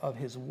power of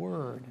his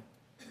word.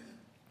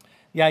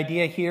 The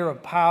idea here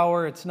of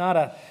power, it's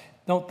not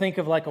don't think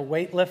of like a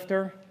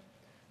weightlifter,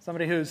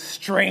 somebody who's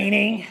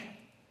straining.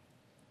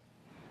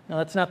 No,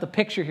 that's not the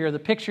picture here. The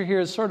picture here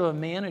is sort of a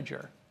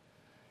manager.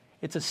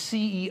 It's a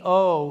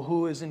CEO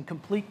who is in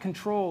complete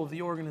control of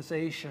the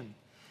organization,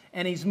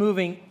 and he's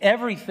moving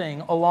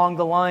everything along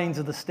the lines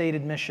of the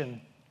stated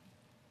mission.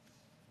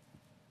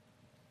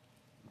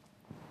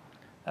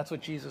 That's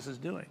what Jesus is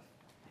doing.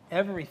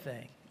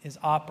 Everything is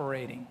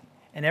operating,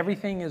 and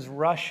everything is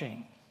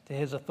rushing to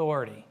his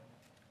authority.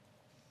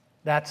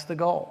 That's the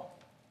goal,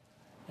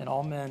 and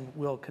all men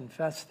will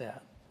confess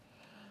that.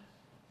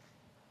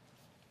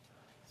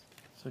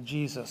 So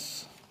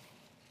Jesus.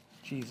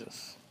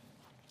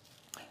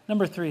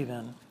 Number 3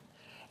 then,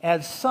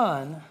 as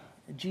Son,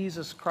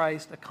 Jesus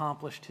Christ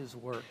accomplished his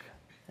work.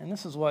 And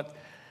this is what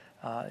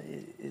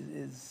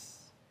is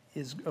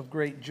of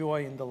great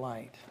joy and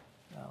delight.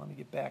 Let me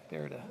get back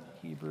there to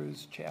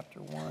Hebrews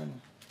chapter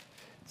 1.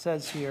 It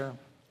says here,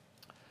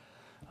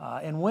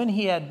 and when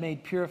he had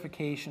made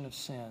purification of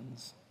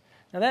sins.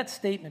 Now that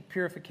statement,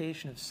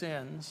 purification of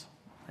sins,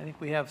 I think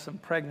we have some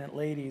pregnant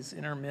ladies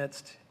in our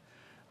midst.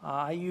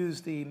 I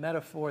use the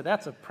metaphor,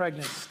 that's a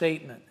pregnant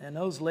statement, and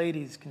those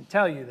ladies can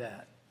tell you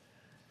that.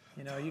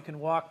 You know, you can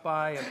walk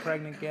by a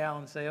pregnant gal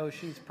and say, oh,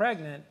 she's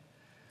pregnant,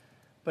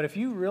 but if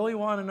you really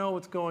want to know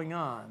what's going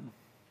on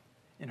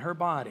in her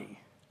body,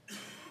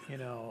 you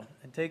know,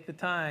 and take the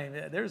time,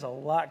 there's a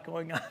lot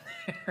going on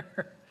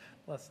there.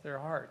 Bless their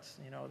hearts.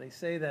 You know, they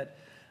say that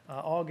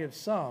all give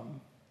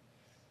some,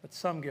 but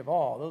some give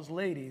all. Those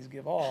ladies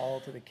give all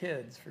to the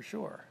kids for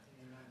sure.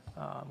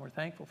 We're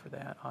thankful for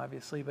that,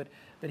 obviously. But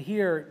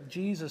here,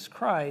 Jesus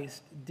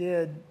Christ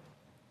did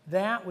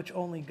that which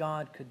only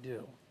God could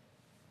do.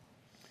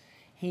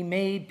 He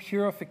made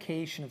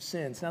purification of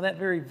sins. Now, that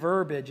very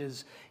verbiage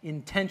is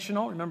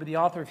intentional. Remember, the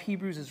author of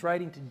Hebrews is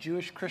writing to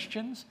Jewish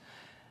Christians.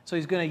 So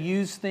he's going to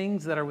use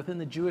things that are within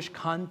the Jewish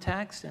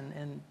context,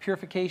 and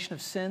purification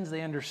of sins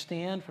they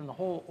understand from the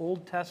whole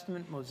Old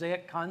Testament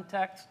Mosaic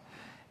context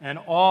and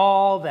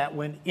all that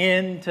went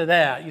into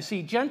that. You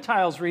see,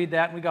 Gentiles read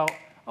that and we go,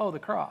 oh, the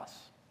cross.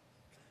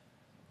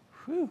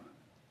 Whew.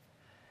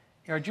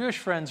 Our Jewish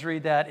friends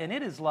read that, and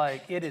it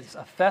is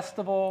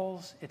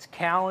festivals, it's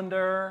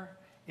calendar,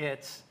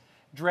 it's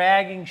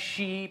dragging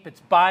sheep, it's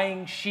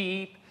buying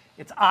sheep,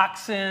 it's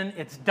oxen,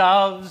 it's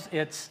doves,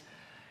 it's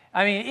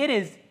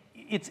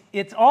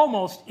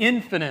almost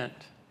infinite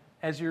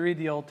as you read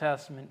the Old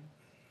Testament.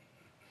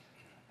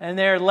 And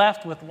they're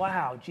left with,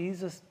 wow,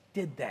 Jesus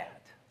did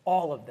that,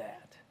 all of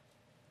that.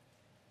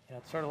 You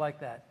know, it's sort of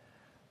like that.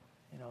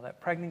 You know,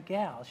 that pregnant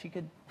gal, she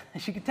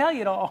could tell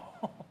you it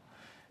all.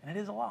 And it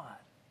is a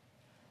lot.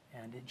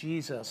 And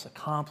Jesus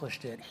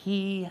accomplished it.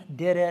 He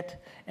did it,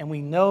 and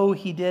we know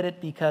he did it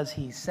because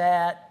he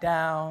sat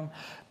down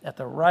at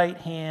the right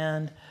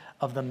hand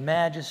of the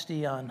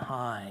Majesty on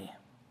high.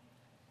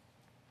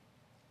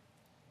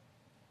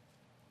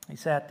 He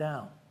sat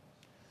down.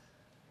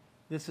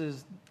 This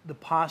is the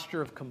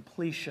posture of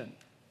completion.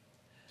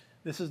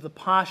 This is the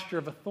posture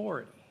of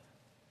authority.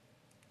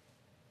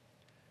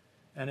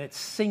 And it's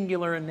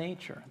singular in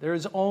nature. There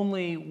is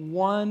only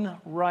one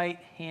right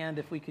hand,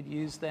 if we could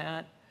use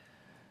that.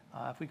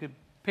 If we could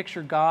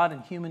picture God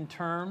in human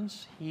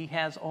terms, he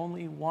has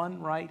only one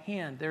right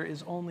hand. There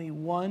is only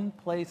one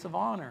place of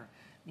honor.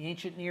 In the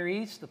ancient Near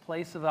East, the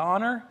place of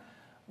honor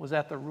was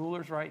at the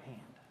ruler's right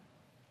hand.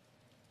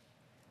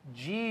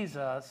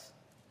 Jesus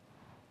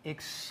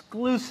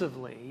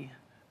exclusively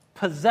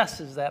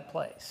possesses that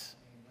place.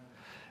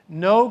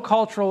 No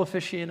cultural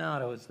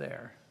aficionado is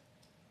there.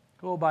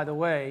 Oh, by the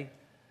way,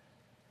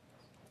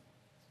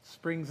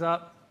 springs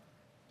up,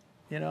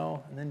 you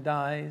know, and then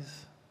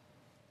dies.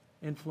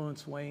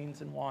 Influence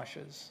wanes and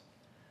washes.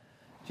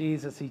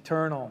 Jesus,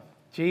 eternal.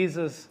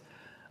 Jesus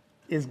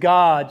is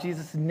God.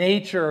 Jesus'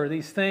 nature,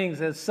 these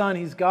things. As Son,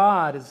 he's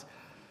God. As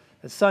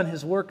Son,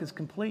 his work is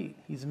complete.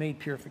 He's made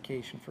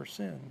purification for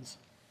sins.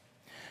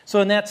 So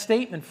in that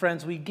statement,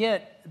 friends, we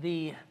get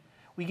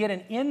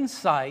an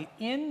insight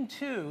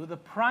into the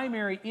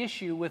primary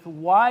issue with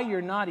why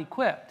you're not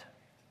equipped.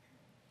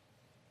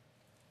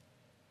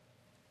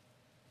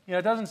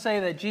 It doesn't say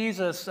that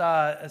Jesus,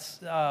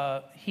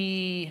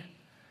 he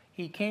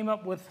came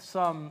up with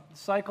some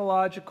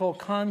psychological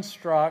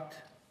construct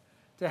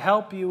to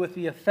help you with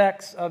the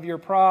effects of your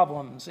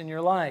problems in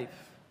your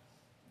life.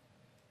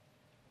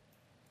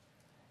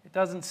 It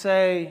doesn't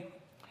say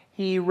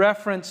he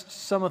referenced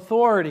some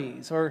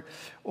authorities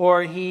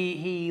or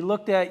he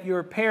looked at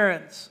your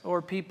parents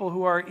or people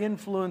who are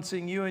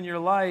influencing you in your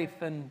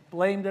life and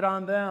blamed it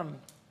on them.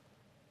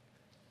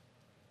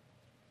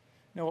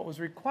 No, what was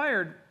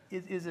required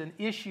is an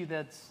issue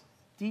that's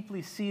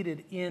deeply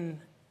seated in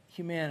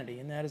humanity,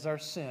 and that is our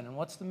sin. And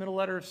what's the middle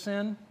letter of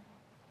sin?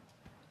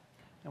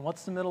 And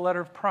what's the middle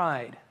letter of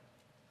pride?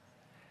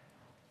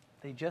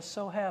 They just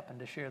so happen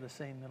to share the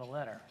same middle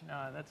letter.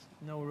 Now, that's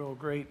no real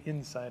great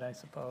insight, I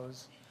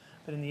suppose.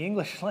 But in the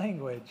English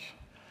language,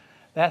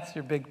 that's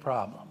your big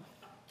problem.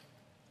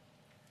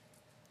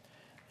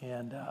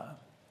 And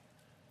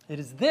it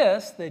is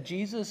this that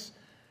Jesus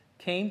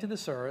came to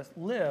this earth,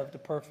 lived a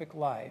perfect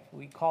life.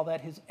 We call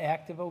that his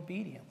act of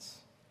obedience.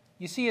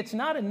 You see, it's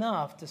not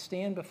enough to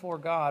stand before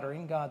God or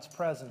in God's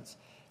presence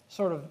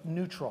sort of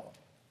neutral.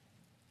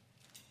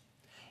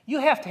 You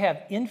have to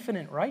have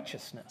infinite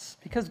righteousness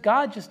because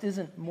God just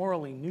isn't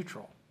morally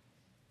neutral.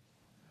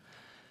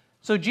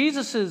 So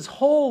Jesus'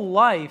 whole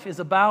life is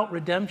about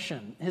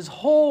redemption. His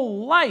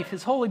whole life,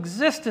 his whole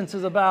existence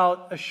is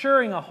about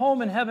assuring a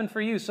home in heaven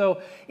for you.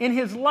 So in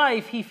his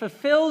life, he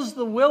fulfills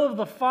the will of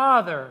the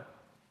Father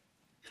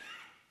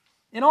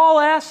in all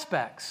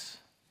aspects,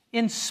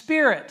 in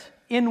spirit,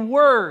 in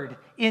word,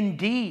 in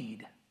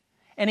deed.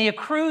 And he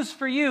accrues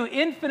for you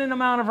infinite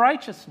amount of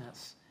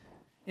righteousness,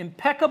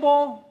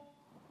 impeccable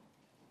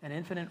and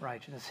infinite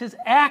righteousness, his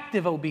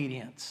active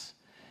obedience.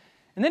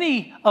 And then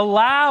he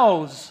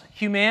allows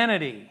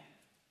humanity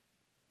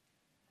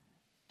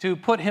to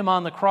put him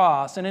on the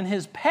cross. And in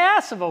his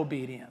passive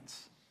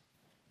obedience,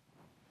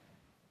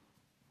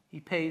 he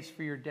pays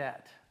for your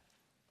debt.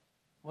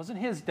 It wasn't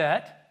his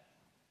debt,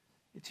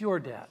 it's your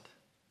debt.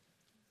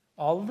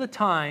 All of the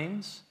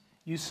times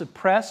you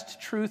suppressed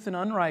truth and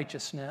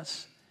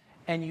unrighteousness,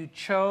 and you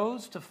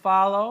chose to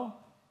follow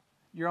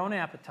your own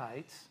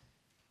appetites,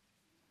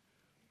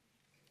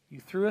 you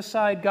threw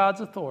aside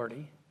God's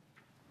authority,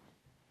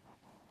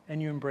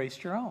 and you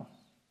embraced your own.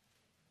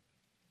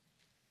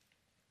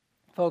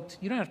 Folks,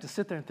 you don't have to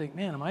sit there and think,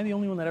 man, am I the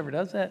only one that ever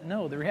does that?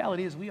 No, the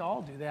reality is we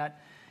all do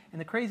that. And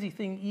the crazy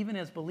thing, even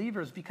as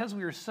believers, because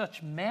we are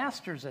such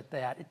masters at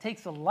that, it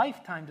takes a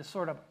lifetime to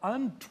sort of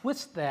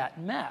untwist that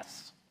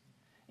mess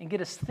and get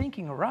us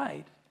thinking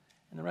right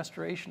in the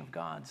restoration of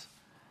God's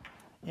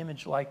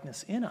image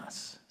likeness in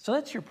us. So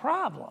that's your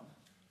problem.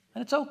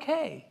 And it's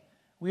okay.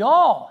 We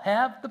all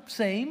have the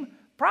same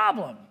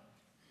problem.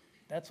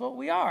 That's what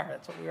we are.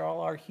 That's what we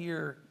all are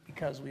here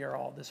because we are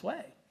all this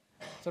way.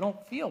 So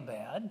don't feel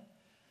bad.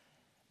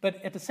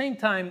 But at the same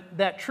time,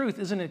 that truth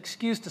isn't an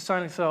excuse to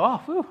suddenly say,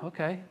 oh, whew,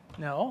 okay.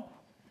 No,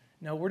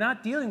 we're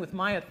not dealing with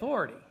my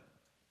authority.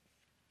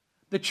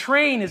 The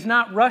train is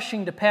not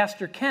rushing to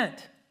Pastor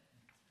Kent,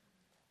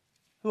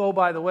 who, oh,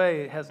 by the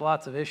way, has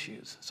lots of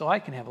issues. So I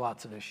can have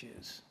lots of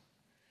issues.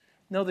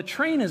 No, the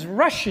train is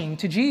rushing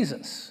to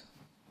Jesus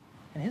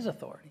and his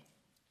authority.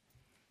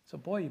 So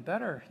boy, you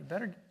better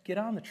get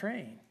on the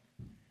train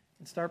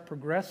and start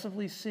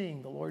progressively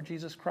seeing the Lord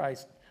Jesus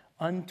Christ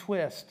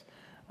untwist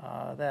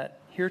that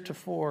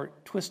heretofore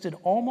twisted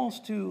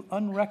almost to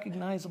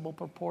unrecognizable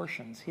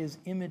proportions, his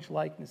image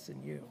likeness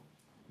in you.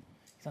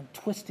 He's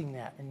untwisting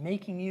that and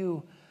making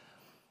you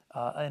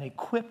an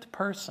equipped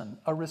person,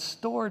 a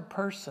restored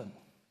person,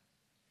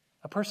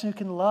 a person who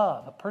can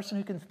love, a person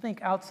who can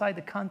think outside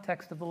the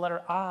context of the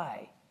letter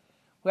I,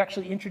 who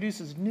actually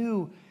introduces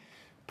new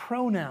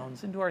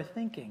pronouns into our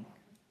thinking,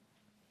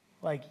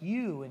 like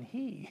you and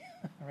he,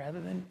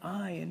 rather than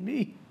I and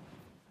me.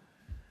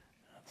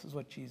 This is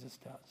what Jesus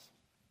does.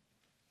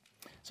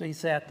 So he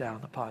sat down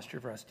in the posture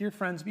of rest. Dear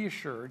friends, be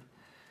assured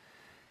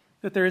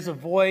that there is a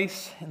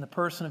voice in the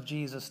person of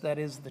Jesus that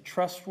is the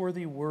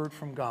trustworthy word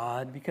from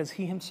God, because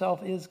he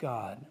himself is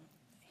God.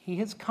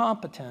 He is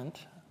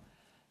competent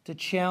to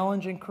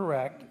challenge and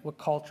correct what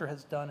culture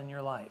has done in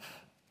your life.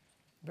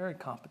 Very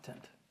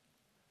competent.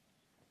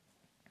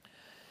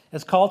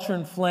 As culture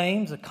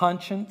inflames a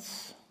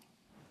conscience,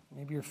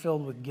 maybe you're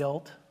filled with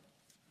guilt.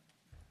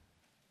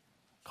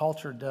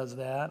 Culture does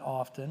that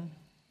often,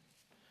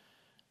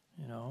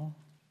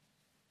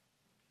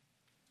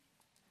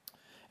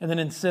 and then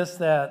insists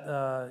that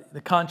the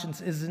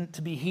conscience isn't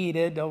to be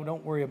heeded.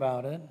 Don't worry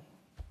about it.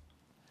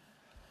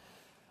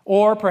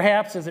 Or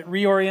perhaps as it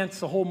reorients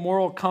the whole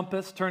moral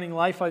compass, turning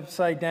life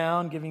upside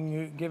down,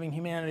 giving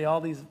humanity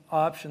all these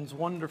options,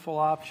 wonderful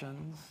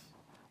options,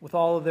 with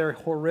all of their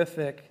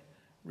horrific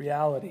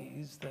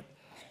realities that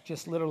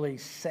just literally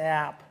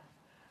sap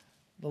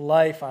the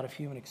life out of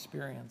human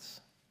experience.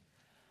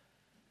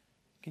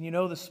 Can you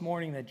know this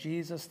morning that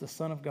Jesus, the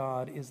Son of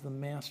God, is the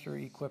master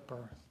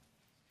equipper,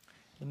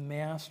 the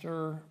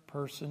master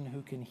person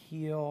who can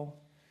heal,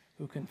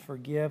 who can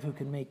forgive, who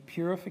can make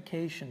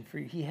purification for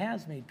you. He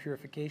has made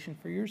purification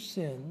for your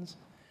sins,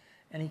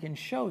 and he can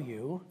show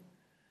you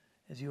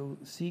as you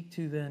seek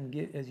to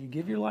then, as you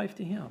give your life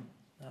to Him,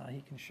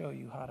 He can show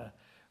you how to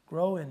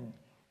grow in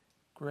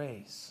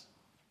grace,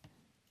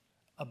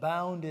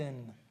 abound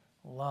in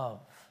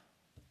love,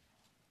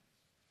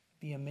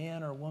 be a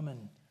man or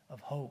woman of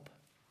hope.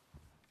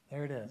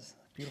 There it is,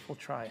 beautiful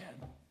triad,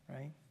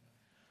 right?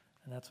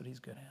 And that's what He's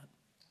good at.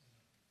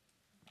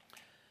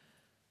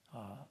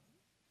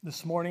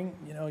 This morning,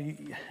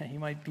 you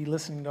might be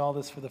listening to all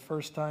this for the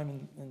first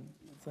time and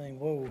saying,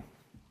 whoa,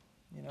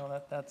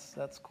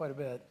 that's quite a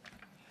bit.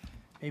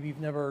 Maybe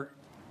you've never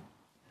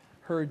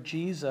heard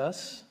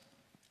Jesus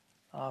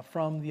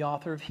from the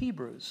author of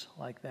Hebrews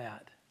like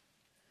that.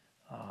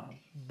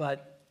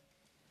 But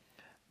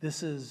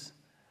this is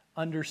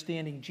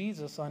understanding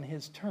Jesus on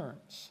His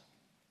terms.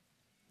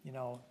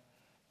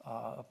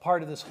 A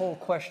part of this whole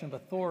question of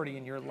authority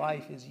in your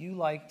life is you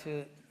like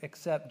to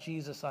accept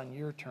Jesus on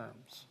your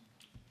terms.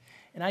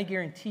 And I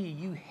guarantee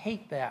you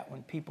hate that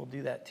when people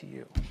do that to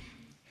you.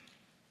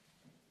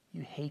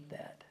 You hate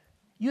that.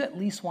 You at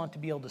least want to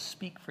be able to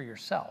speak for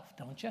yourself,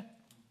 don't you?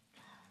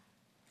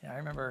 Yeah, I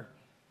remember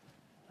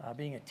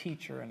being a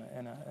teacher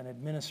and an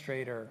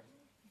administrator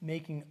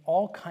making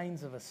all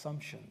kinds of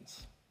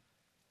assumptions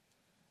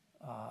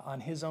on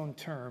his own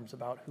terms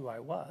about who I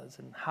was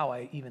and how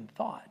I even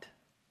thought.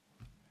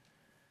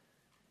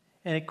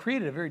 And it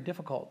created a very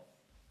difficult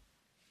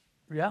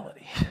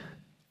reality.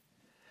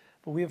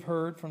 But we have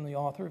heard from the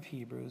author of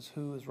Hebrews,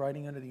 who is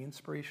writing under the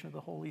inspiration of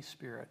the Holy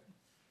Spirit,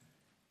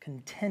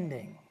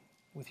 contending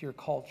with your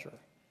culture,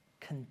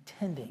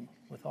 contending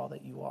with all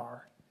that you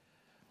are,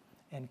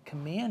 and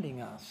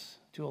commanding us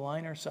to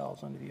align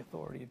ourselves under the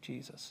authority of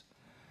Jesus.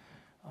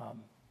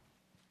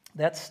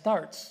 That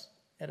starts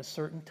at a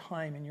certain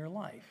time in your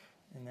life,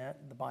 and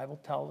that the Bible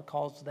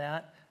calls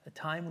that a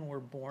time when we're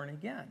born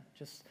again.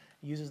 Just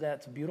uses that,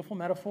 it's a beautiful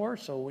metaphor.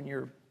 So when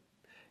you're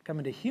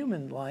coming to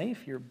human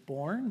life, you're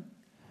born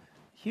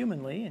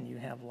humanly, and you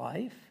have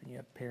life, and you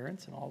have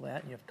parents and all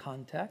that, and you have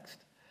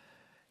context.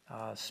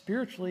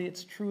 Spiritually,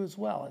 it's true as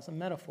well. As a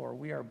metaphor,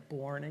 we are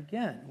born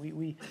again.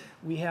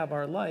 We have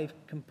our life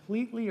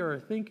completely, or our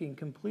thinking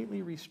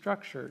completely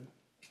restructured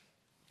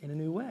in a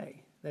new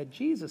way, that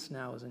Jesus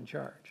now is in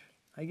charge.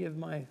 I give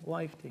my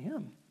life to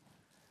Him.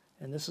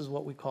 And this is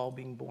what we call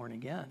being born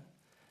again.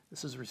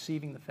 This is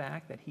receiving the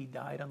fact that He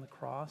died on the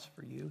cross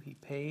for you. He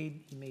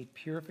paid, He made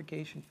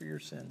purification for your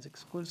sins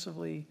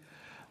exclusively.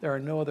 There are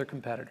no other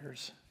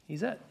competitors.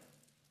 He's it.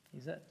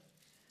 He's it.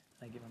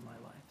 I give Him my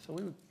life. So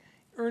we would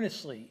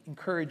earnestly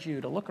encourage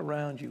you to look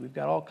around you. We've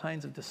got all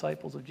kinds of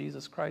disciples of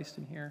Jesus Christ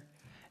in here,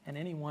 and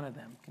any one of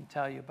them can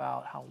tell you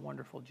about how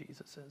wonderful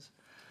Jesus is.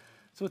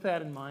 So with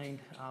that in mind,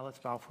 let's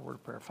bow for a word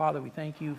of prayer. Father, we thank You